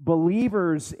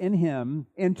believers in him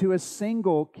into a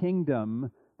single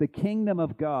kingdom, the kingdom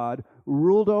of God,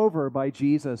 ruled over by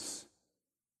Jesus.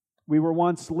 We were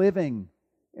once living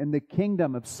in the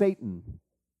kingdom of Satan,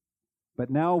 but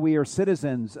now we are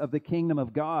citizens of the kingdom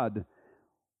of God.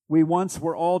 We once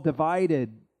were all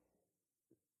divided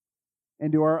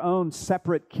into our own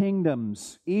separate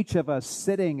kingdoms, each of us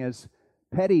sitting as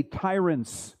petty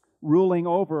tyrants, ruling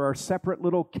over our separate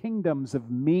little kingdoms of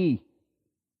me.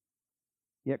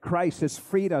 Yet Christ has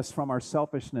freed us from our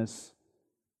selfishness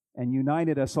and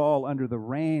united us all under the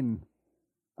reign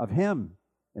of him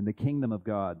in the kingdom of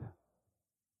God.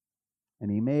 And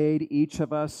he made each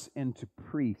of us into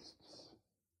priests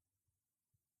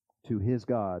to his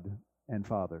God and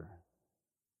Father.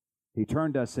 He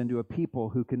turned us into a people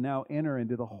who can now enter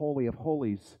into the Holy of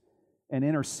Holies and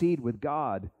intercede with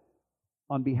God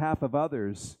on behalf of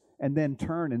others, and then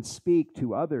turn and speak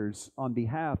to others on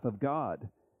behalf of God.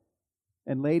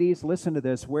 And ladies, listen to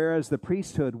this. Whereas the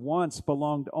priesthood once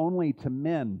belonged only to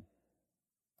men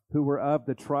who were of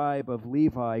the tribe of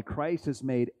Levi, Christ has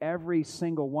made every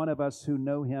single one of us who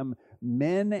know him,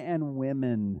 men and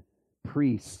women,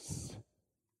 priests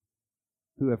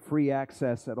who have free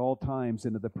access at all times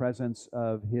into the presence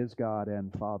of his God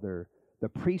and Father. The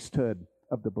priesthood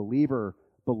of the believer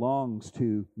belongs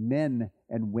to men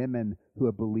and women who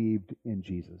have believed in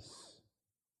Jesus.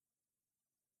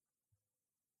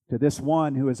 To this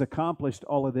one who has accomplished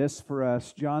all of this for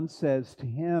us, John says, to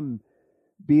him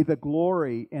be the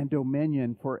glory and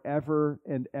dominion forever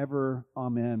and ever.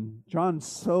 Amen. John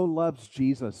so loves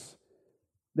Jesus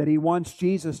that he wants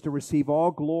Jesus to receive all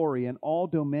glory and all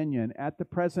dominion at the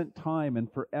present time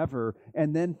and forever,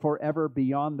 and then forever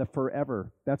beyond the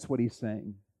forever. That's what he's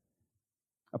saying.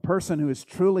 A person who is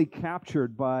truly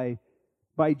captured by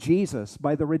Jesus,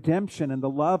 by the redemption and the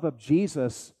love of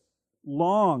Jesus,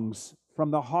 longs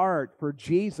from the heart for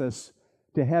Jesus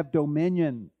to have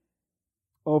dominion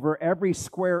over every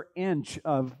square inch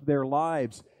of their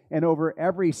lives and over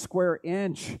every square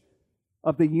inch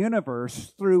of the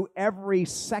universe through every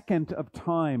second of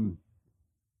time,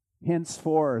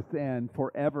 henceforth and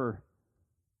forever.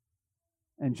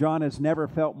 And John has never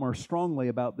felt more strongly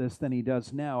about this than he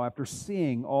does now after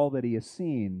seeing all that he has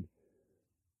seen,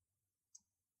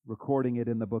 recording it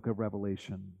in the book of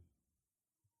Revelation.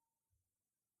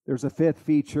 There's a fifth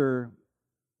feature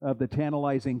of the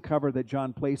tantalizing cover that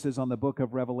John places on the book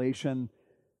of Revelation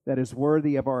that is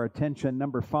worthy of our attention.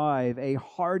 Number 5, a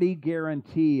hearty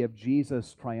guarantee of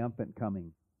Jesus' triumphant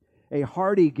coming. A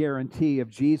hearty guarantee of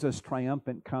Jesus'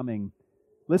 triumphant coming.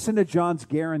 Listen to John's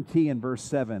guarantee in verse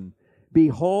 7.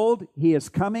 Behold, he is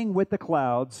coming with the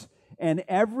clouds, and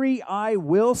every eye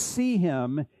will see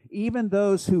him, even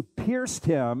those who pierced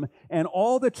him, and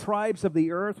all the tribes of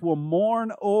the earth will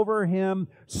mourn over him.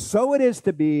 So it is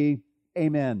to be.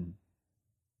 Amen.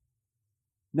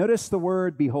 Notice the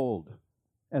word behold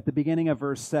at the beginning of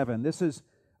verse 7. This is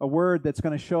a word that's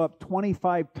going to show up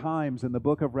 25 times in the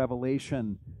book of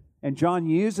Revelation. And John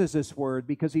uses this word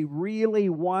because he really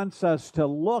wants us to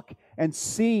look and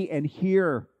see and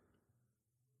hear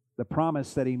the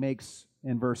promise that he makes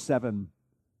in verse 7.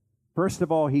 First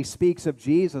of all, he speaks of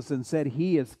Jesus and said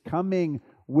he is coming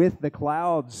with the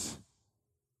clouds.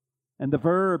 And the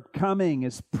verb coming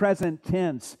is present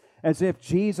tense, as if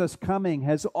Jesus' coming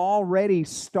has already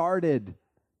started,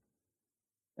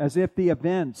 as if the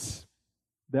events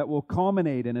that will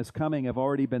culminate in his coming have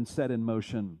already been set in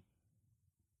motion.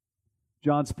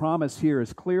 John's promise here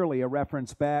is clearly a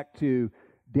reference back to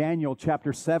Daniel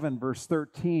chapter 7, verse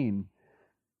 13.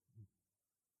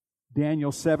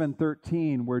 Daniel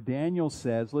 7:13, where Daniel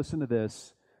says, listen to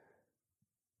this,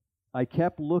 I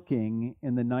kept looking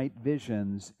in the night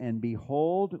visions, and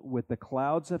behold, with the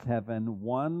clouds of heaven,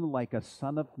 one like a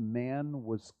son of man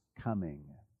was coming.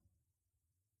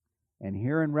 And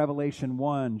here in Revelation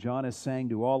 1, John is saying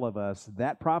to all of us,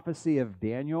 that prophecy of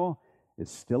Daniel is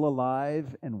still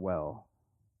alive and well.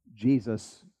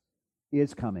 Jesus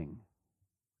is coming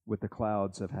with the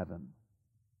clouds of heaven.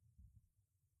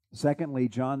 Secondly,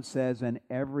 John says, and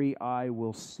every eye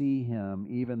will see him,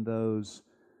 even those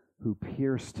who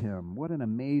pierced him. What an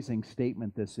amazing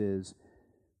statement this is.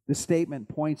 This statement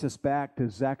points us back to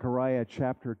Zechariah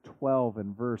chapter 12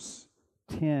 and verse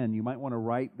 10. You might want to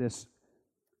write this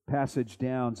passage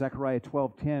down. Zechariah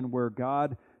 12:10, where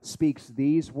God speaks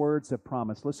these words of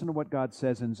promise. Listen to what God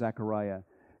says in Zechariah.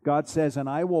 God says, and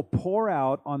I will pour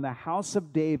out on the house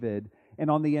of David and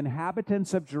on the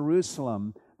inhabitants of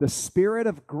Jerusalem the spirit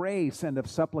of grace and of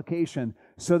supplication,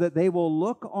 so that they will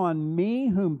look on me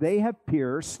whom they have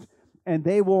pierced, and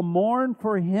they will mourn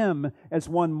for him as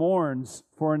one mourns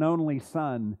for an only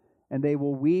son, and they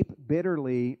will weep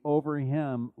bitterly over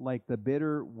him like the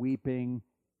bitter weeping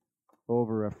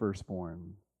over a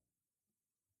firstborn.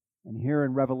 And here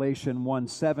in Revelation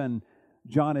 1:7,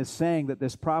 John is saying that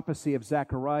this prophecy of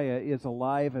Zechariah is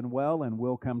alive and well and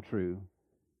will come true.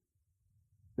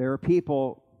 There are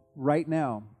people right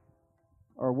now,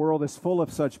 our world is full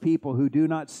of such people who do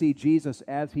not see Jesus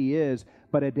as he is,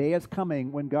 but a day is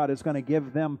coming when God is going to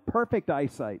give them perfect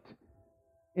eyesight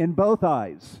in both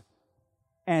eyes,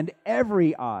 and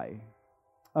every eye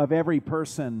of every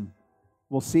person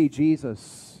will see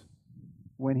Jesus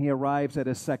when he arrives at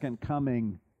his second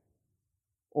coming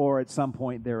or at some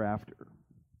point thereafter.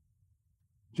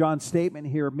 John's statement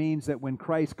here means that when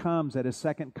Christ comes at his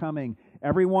second coming,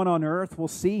 everyone on earth will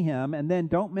see him, and then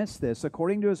don't miss this,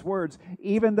 according to his words,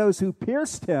 even those who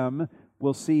pierced him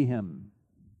will see him.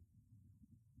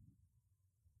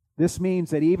 This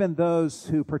means that even those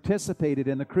who participated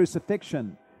in the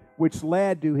crucifixion, which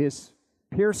led to his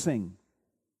piercing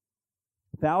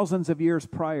thousands of years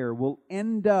prior, will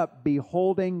end up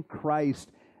beholding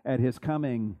Christ at his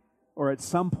coming, or at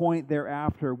some point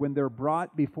thereafter when they're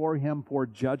brought before him for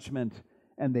judgment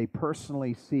and they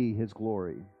personally see his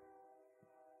glory. In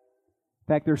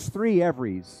fact, there's 3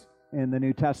 everys in the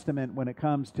New Testament when it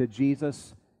comes to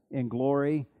Jesus in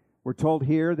glory. We're told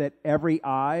here that every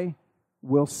eye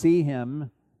will see him.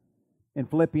 In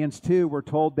Philippians 2, we're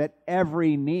told that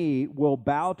every knee will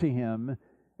bow to him.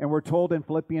 And we're told in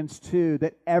Philippians 2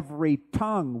 that every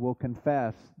tongue will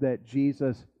confess that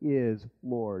Jesus is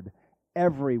Lord.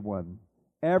 Everyone,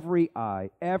 every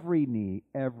eye, every knee,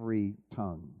 every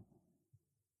tongue.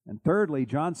 And thirdly,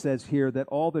 John says here that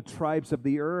all the tribes of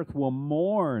the earth will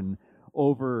mourn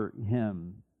over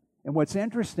him. And what's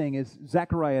interesting is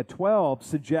Zechariah 12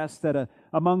 suggests that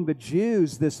among the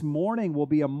Jews, this mourning will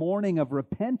be a mourning of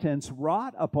repentance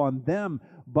wrought upon them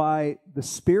by the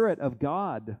Spirit of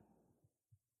God,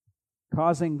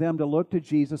 causing them to look to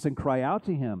Jesus and cry out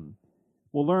to him.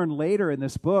 We'll learn later in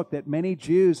this book that many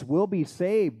Jews will be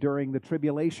saved during the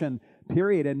tribulation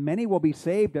period, and many will be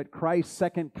saved at Christ's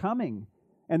second coming.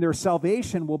 And their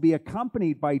salvation will be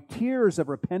accompanied by tears of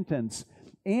repentance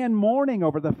and mourning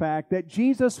over the fact that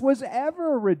Jesus was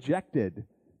ever rejected,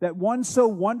 that one so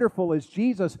wonderful as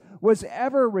Jesus was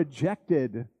ever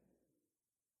rejected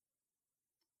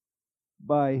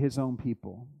by his own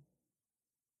people.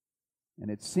 And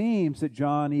it seems that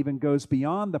John even goes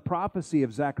beyond the prophecy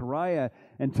of Zechariah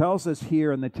and tells us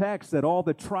here in the text that all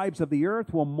the tribes of the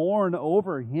earth will mourn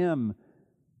over him.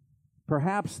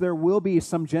 Perhaps there will be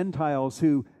some Gentiles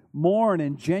who mourn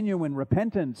in genuine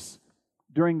repentance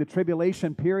during the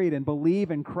tribulation period and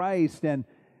believe in Christ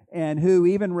and who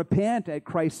even repent at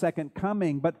Christ's second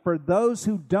coming. But for those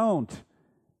who don't,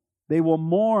 they will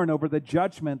mourn over the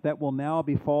judgment that will now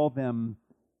befall them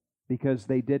because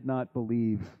they did not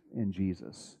believe in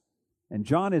Jesus. And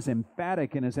John is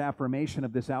emphatic in his affirmation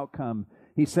of this outcome.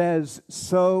 He says,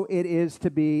 "So it is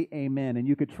to be, amen." And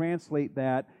you could translate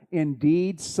that,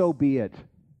 "Indeed, so be it."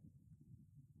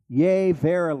 Yea,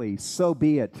 verily, so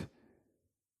be it.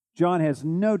 John has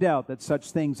no doubt that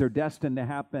such things are destined to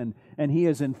happen, and he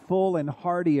is in full and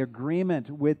hearty agreement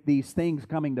with these things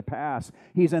coming to pass.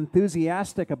 He's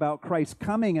enthusiastic about Christ's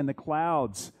coming in the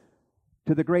clouds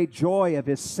to the great joy of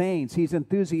his saints. He's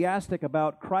enthusiastic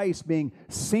about Christ being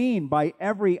seen by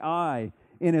every eye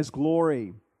in his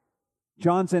glory.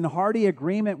 John's in hearty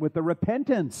agreement with the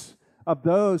repentance of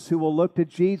those who will look to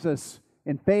Jesus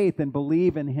in faith and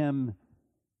believe in him.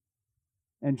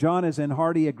 And John is in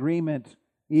hearty agreement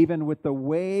even with the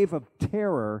wave of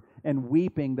terror and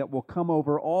weeping that will come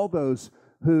over all those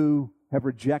who have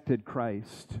rejected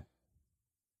Christ.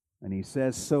 And he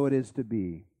says, "So it is to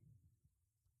be.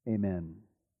 Amen."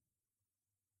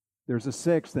 There's a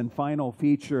 6th and final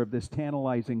feature of this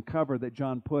tantalizing cover that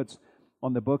John puts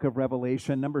on the book of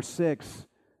Revelation. Number 6,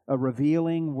 a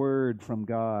revealing word from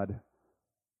God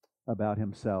about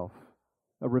himself.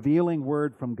 A revealing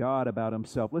word from God about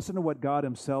himself. Listen to what God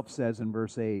himself says in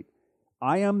verse 8.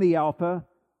 "I am the Alpha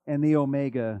and the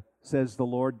Omega, says the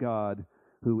Lord God,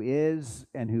 who is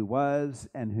and who was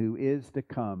and who is to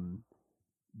come,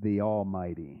 the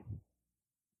Almighty."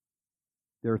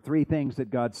 There are 3 things that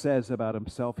God says about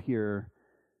himself here.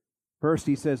 First,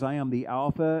 he says, "I am the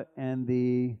Alpha and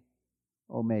the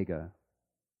Omega."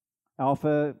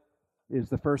 Alpha is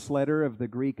the first letter of the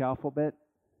Greek alphabet.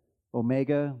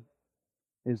 Omega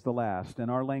is the last. In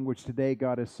our language today,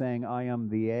 God is saying, "I am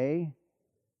the A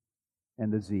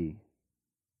and the Z."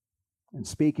 And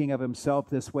speaking of himself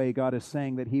this way, God is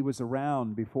saying that he was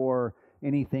around before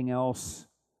anything else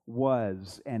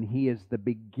was, and he is the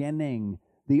beginning,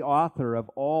 the author of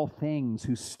all things,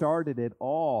 who started it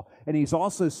all. And he's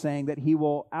also saying that he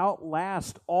will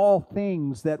outlast all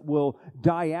things that will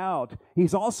die out.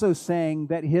 He's also saying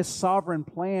that his sovereign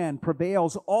plan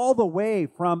prevails all the way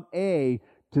from A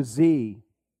to Z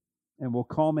and will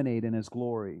culminate in his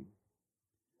glory.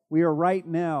 We are right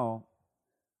now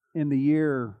in the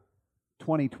year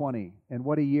 2020, and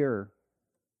what a year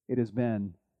it has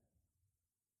been.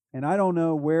 And I don't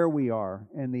know where we are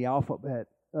in the alphabet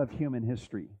of human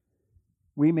history.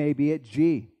 We may be at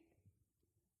G,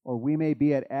 or we may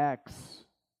be at X,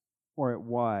 or at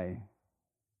Y.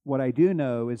 What I do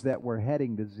know is that we're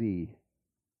heading to Z,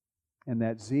 and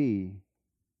that Z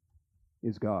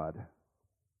is God.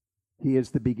 He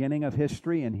is the beginning of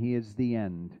history, and he is the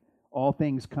end. All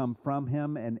things come from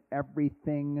him, and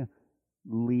everything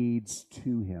leads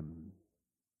to him.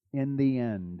 In the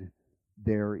end,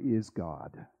 there is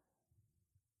God.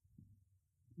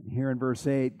 And here in verse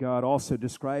 8, God also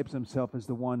describes himself as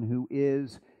the one who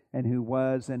is and who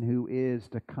was and who is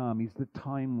to come. He's the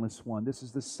timeless one. This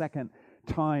is the second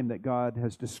time that God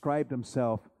has described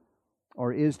himself,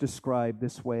 or is described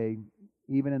this way.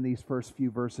 Even in these first few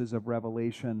verses of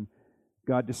Revelation,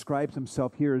 God describes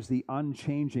himself here as the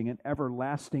unchanging and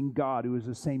everlasting God who is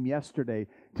the same yesterday,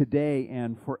 today,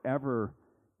 and forever.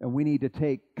 And we need to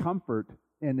take comfort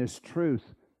in this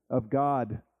truth of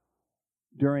God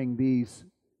during these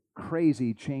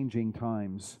crazy changing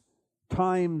times.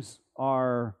 Times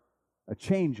are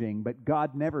changing, but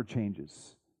God never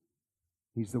changes.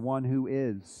 He's the one who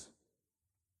is.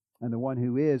 And the one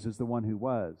who is the one who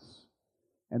was.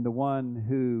 And the one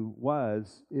who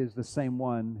was is the same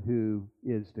one who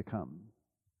is to come.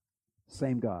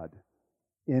 Same God,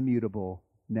 immutable,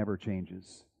 never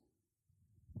changes.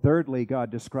 Thirdly,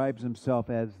 God describes himself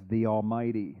as the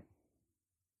Almighty.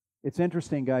 It's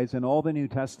interesting, guys, in all the New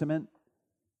Testament,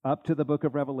 up to the book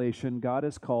of Revelation, God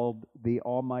is called the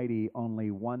Almighty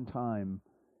only one time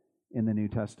in the New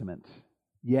Testament.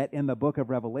 Yet in the book of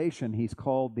Revelation, he's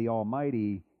called the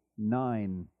Almighty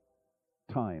 9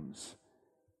 times.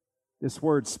 This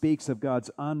word speaks of God's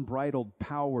unbridled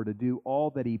power to do all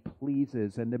that he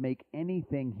pleases and to make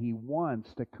anything he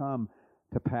wants to come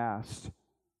to pass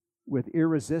with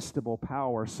irresistible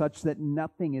power, such that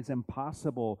nothing is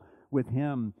impossible with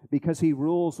him. Because he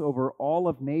rules over all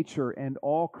of nature and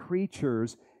all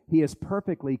creatures, he is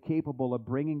perfectly capable of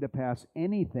bringing to pass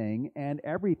anything and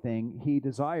everything he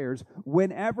desires,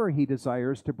 whenever he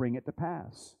desires to bring it to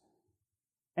pass.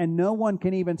 And no one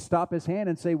can even stop his hand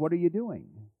and say, "What are you doing?"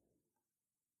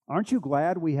 Aren't you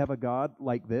glad we have a God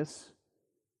like this,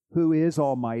 who is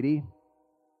almighty?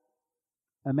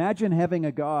 Imagine having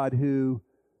a God who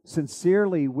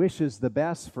sincerely wishes the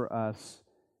best for us,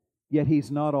 yet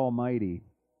he's not almighty,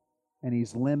 and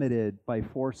he's limited by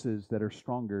forces that are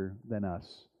stronger than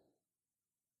us.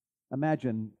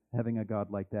 Imagine having a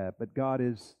God like that, but God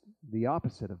is the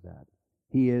opposite of that.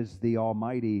 He is the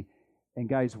Almighty, and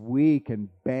guys, we can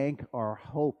bank our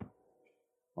hope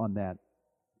on that.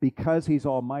 Because he's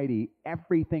almighty,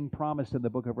 everything promised in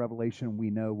the book of Revelation we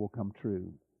know will come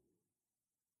true.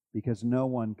 Because no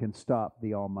one can stop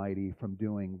the Almighty from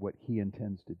doing what he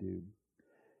intends to do.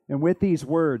 And with these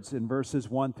words in verses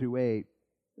 1 through 8,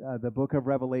 the book of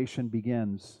Revelation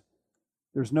begins.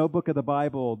 There's no book of the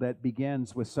Bible that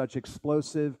begins with such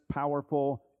explosive,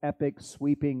 powerful, epic,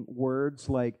 sweeping words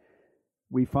like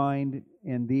we find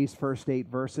in these first 8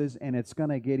 verses. And it's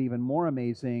going to get even more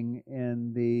amazing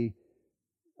in the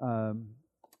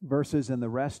verses in the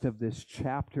rest of this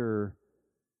chapter.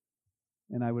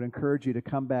 And I would encourage you to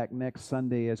come back next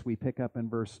Sunday as we pick up in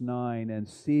verse 9 and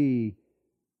see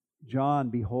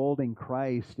John beholding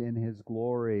Christ in his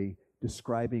glory,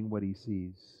 describing what he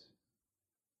sees.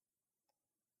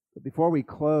 But before we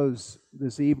close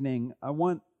this evening, I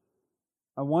want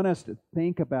us to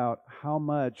think about how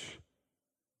much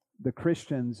the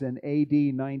Christians in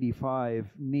AD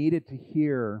 95 needed to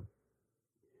hear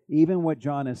even what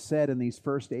John has said in these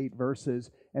first 8 verses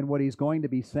and what he's going to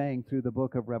be saying through the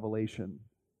book of Revelation.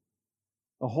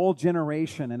 A whole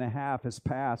generation and a half has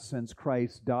passed since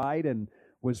Christ died and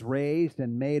was raised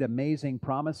and made amazing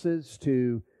promises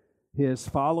to his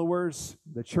followers.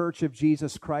 The Church of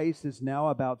Jesus Christ is now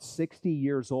about 60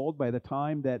 years old by the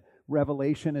time that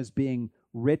Revelation is being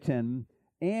written,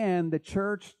 and the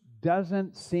church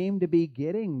doesn't seem to be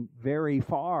getting very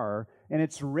far, and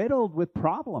it's riddled with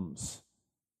problems.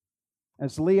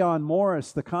 As Leon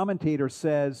Morris, the commentator,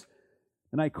 says,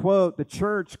 and I quote, "The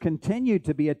church continued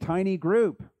to be a tiny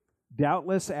group,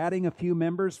 doubtless adding a few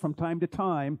members from time to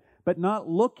time, but not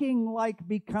looking like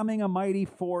becoming a mighty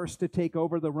force to take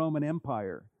over the Roman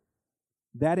Empire.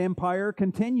 That empire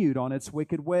continued on its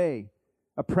wicked way.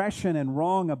 Oppression and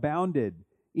wrong abounded.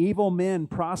 Evil men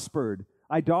prospered.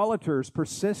 Idolaters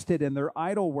persisted in their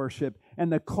idol worship,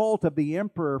 and the cult of the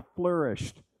emperor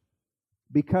flourished.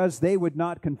 Because they would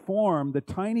not conform, the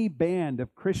tiny band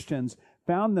of Christians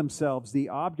found themselves the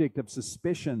object of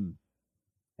suspicion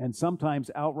and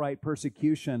sometimes outright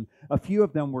persecution. A few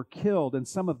of them were killed, and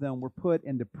some of them were put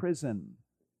into prison.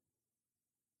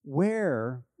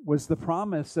 Where was the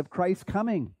promise of Christ's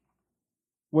coming?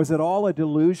 Was it all a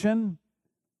delusion?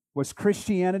 Was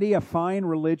Christianity a fine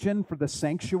religion for the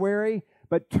sanctuary,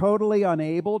 but totally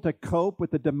unable to cope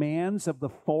with the demands of the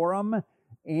forum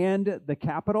and the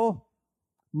capital?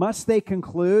 Must they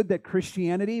conclude that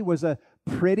Christianity was a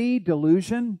pretty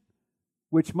delusion,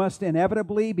 which must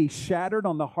inevitably be shattered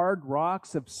on the hard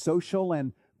rocks of social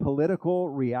and political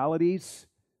realities?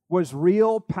 Was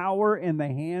real power in the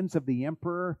hands of the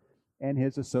emperor and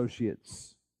his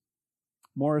associates?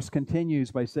 Morris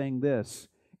continues by saying this: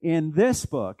 in this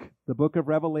book, the book of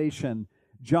Revelation,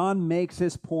 John makes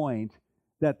his point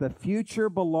that the future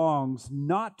belongs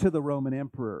not to the Roman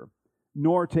emperor,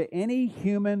 nor to any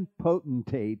human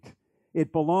potentate.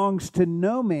 It belongs to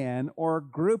no man or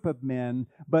group of men,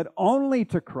 but only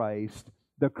to Christ,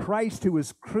 the Christ who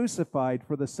was crucified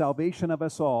for the salvation of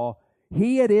us all.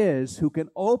 He it is who can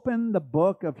open the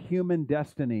book of human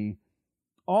destiny.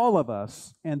 All of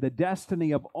us and the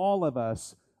destiny of all of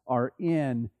us are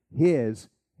in His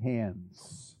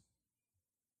hands.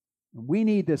 We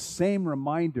need this same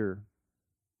reminder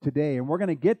today, and we're going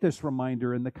to get this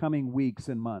reminder in the coming weeks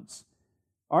and months.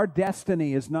 Our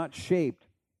destiny is not shaped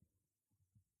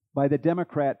by the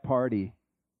Democrat Party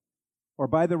or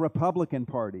by the Republican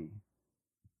Party.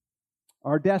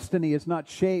 Our destiny is not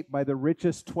shaped by the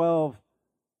richest 12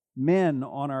 men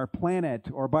on our planet,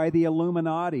 or by the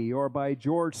Illuminati, or by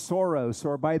George Soros,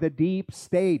 or by the deep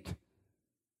state.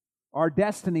 Our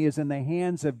destiny is in the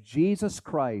hands of Jesus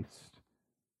Christ,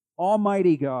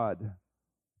 Almighty God,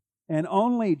 and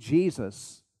only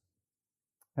Jesus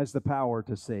has the power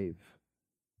to save.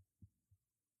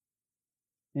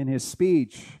 In his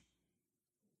speech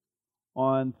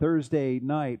on Thursday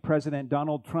night, President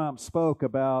Donald Trump spoke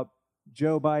about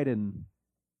Joe Biden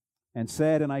and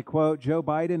said, and I quote, "Joe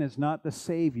Biden is not the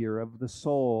savior of the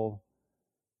soul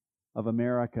of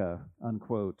America,"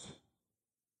 unquote.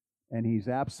 And he's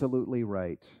absolutely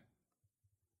right.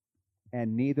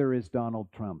 And neither is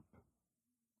Donald Trump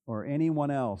or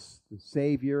anyone else the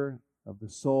savior of the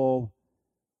soul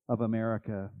of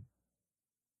America.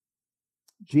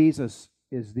 Jesus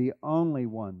is the only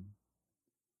one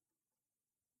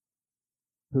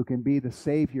who can be the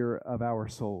savior of our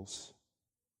souls.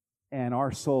 And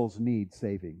our souls need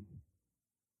saving.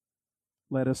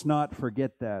 Let us not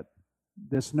forget that.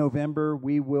 This November,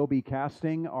 we will be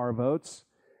casting our votes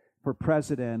for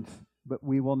president, but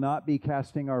we will not be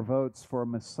casting our votes for a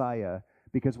Messiah,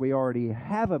 because we already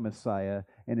have a Messiah,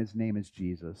 and his name is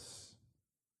Jesus.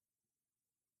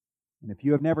 And if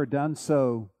you have never done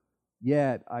so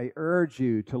yet, I urge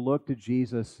you to look to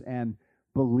Jesus and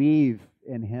believe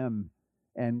in him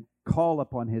and call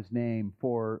upon his name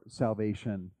for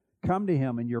salvation. Come to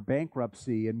him in your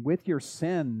bankruptcy and with your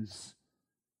sins,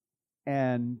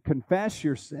 and confess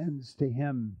your sins to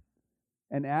him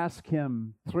and ask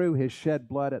him through his shed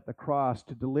blood at the cross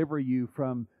to deliver you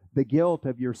from the guilt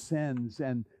of your sins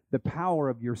and the power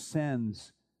of your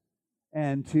sins,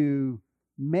 and to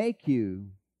make you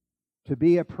to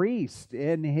be a priest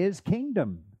in his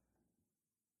kingdom,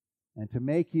 and to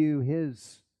make you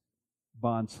his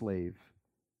bondslave,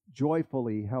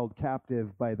 joyfully held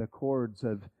captive by the cords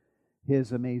of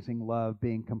his amazing love,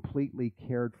 being completely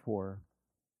cared for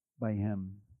by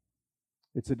him.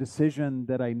 It's a decision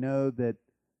that I know that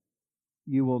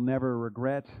you will never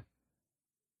regret.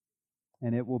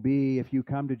 And it will be, if you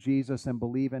come to Jesus and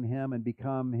believe in him and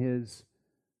become his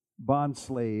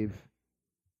bondslave,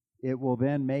 it will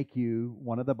then make you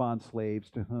one of the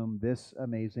bondslaves to whom this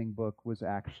amazing book was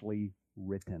actually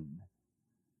written.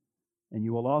 And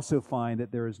you will also find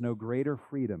that there is no greater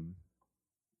freedom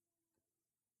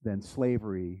than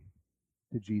slavery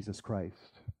to Jesus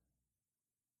Christ.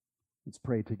 Let's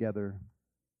pray together.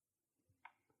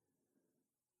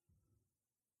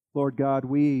 Lord God,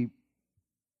 we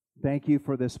thank you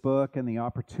for this book and the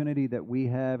opportunity that we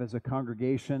have as a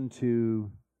congregation to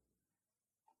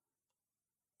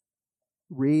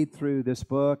read through this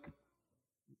book,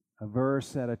 a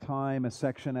verse at a time, a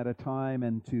section at a time,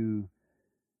 and to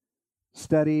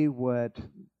study what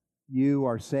you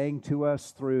are saying to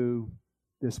us through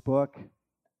this book.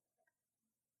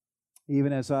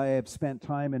 Even as I have spent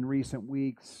time in recent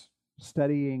weeks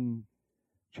studying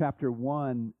chapter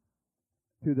 1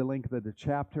 through the length of the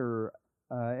chapter,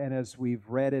 and as we've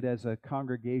read it as a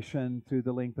congregation through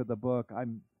the length of the book,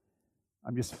 I'm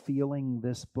just feeling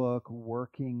this book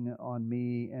working on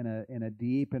me in a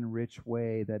deep and rich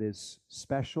way that is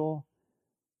special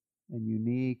and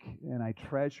unique, and I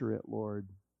treasure it, Lord.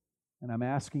 And I'm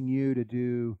asking you to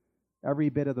do every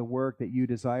bit of the work that you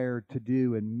desire to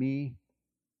do in me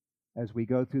as we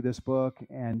go through this book,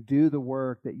 and do the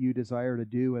work that you desire to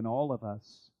do in all of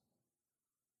us.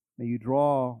 May you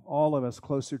draw all of us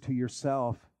closer to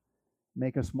yourself,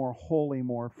 make us more holy,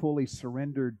 more fully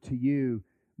surrendered to you,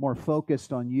 more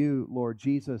focused on you, Lord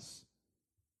Jesus,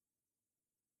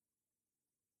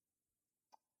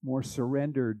 more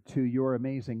surrendered to your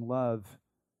amazing love.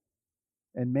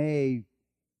 And may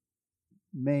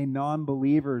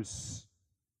non-believers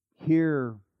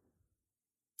hear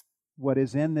what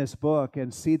is in this book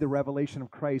and see the revelation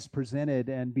of Christ presented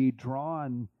and be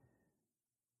drawn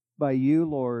by you,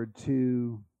 Lord,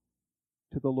 to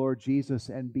the Lord Jesus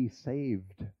and be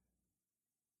saved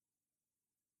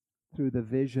through the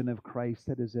vision of Christ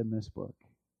that is in this book.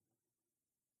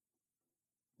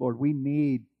 Lord, we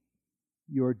need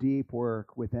your deep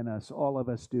work within us. All of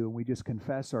us do. And we just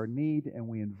confess our need, and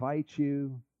we invite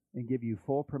you and give you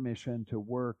full permission to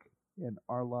work in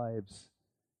our lives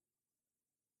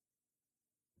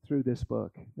through this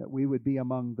book, that we would be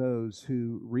among those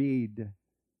who read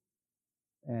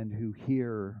and who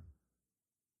hear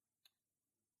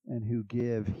and who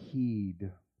give heed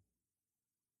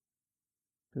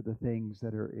to the things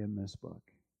that are in this book.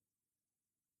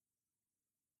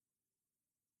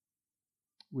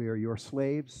 We are your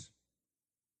slaves,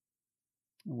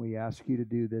 and we ask you to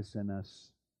do this in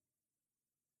us.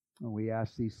 And we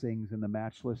ask these things in the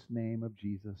matchless name of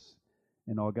Jesus.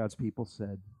 And all God's people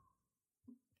said,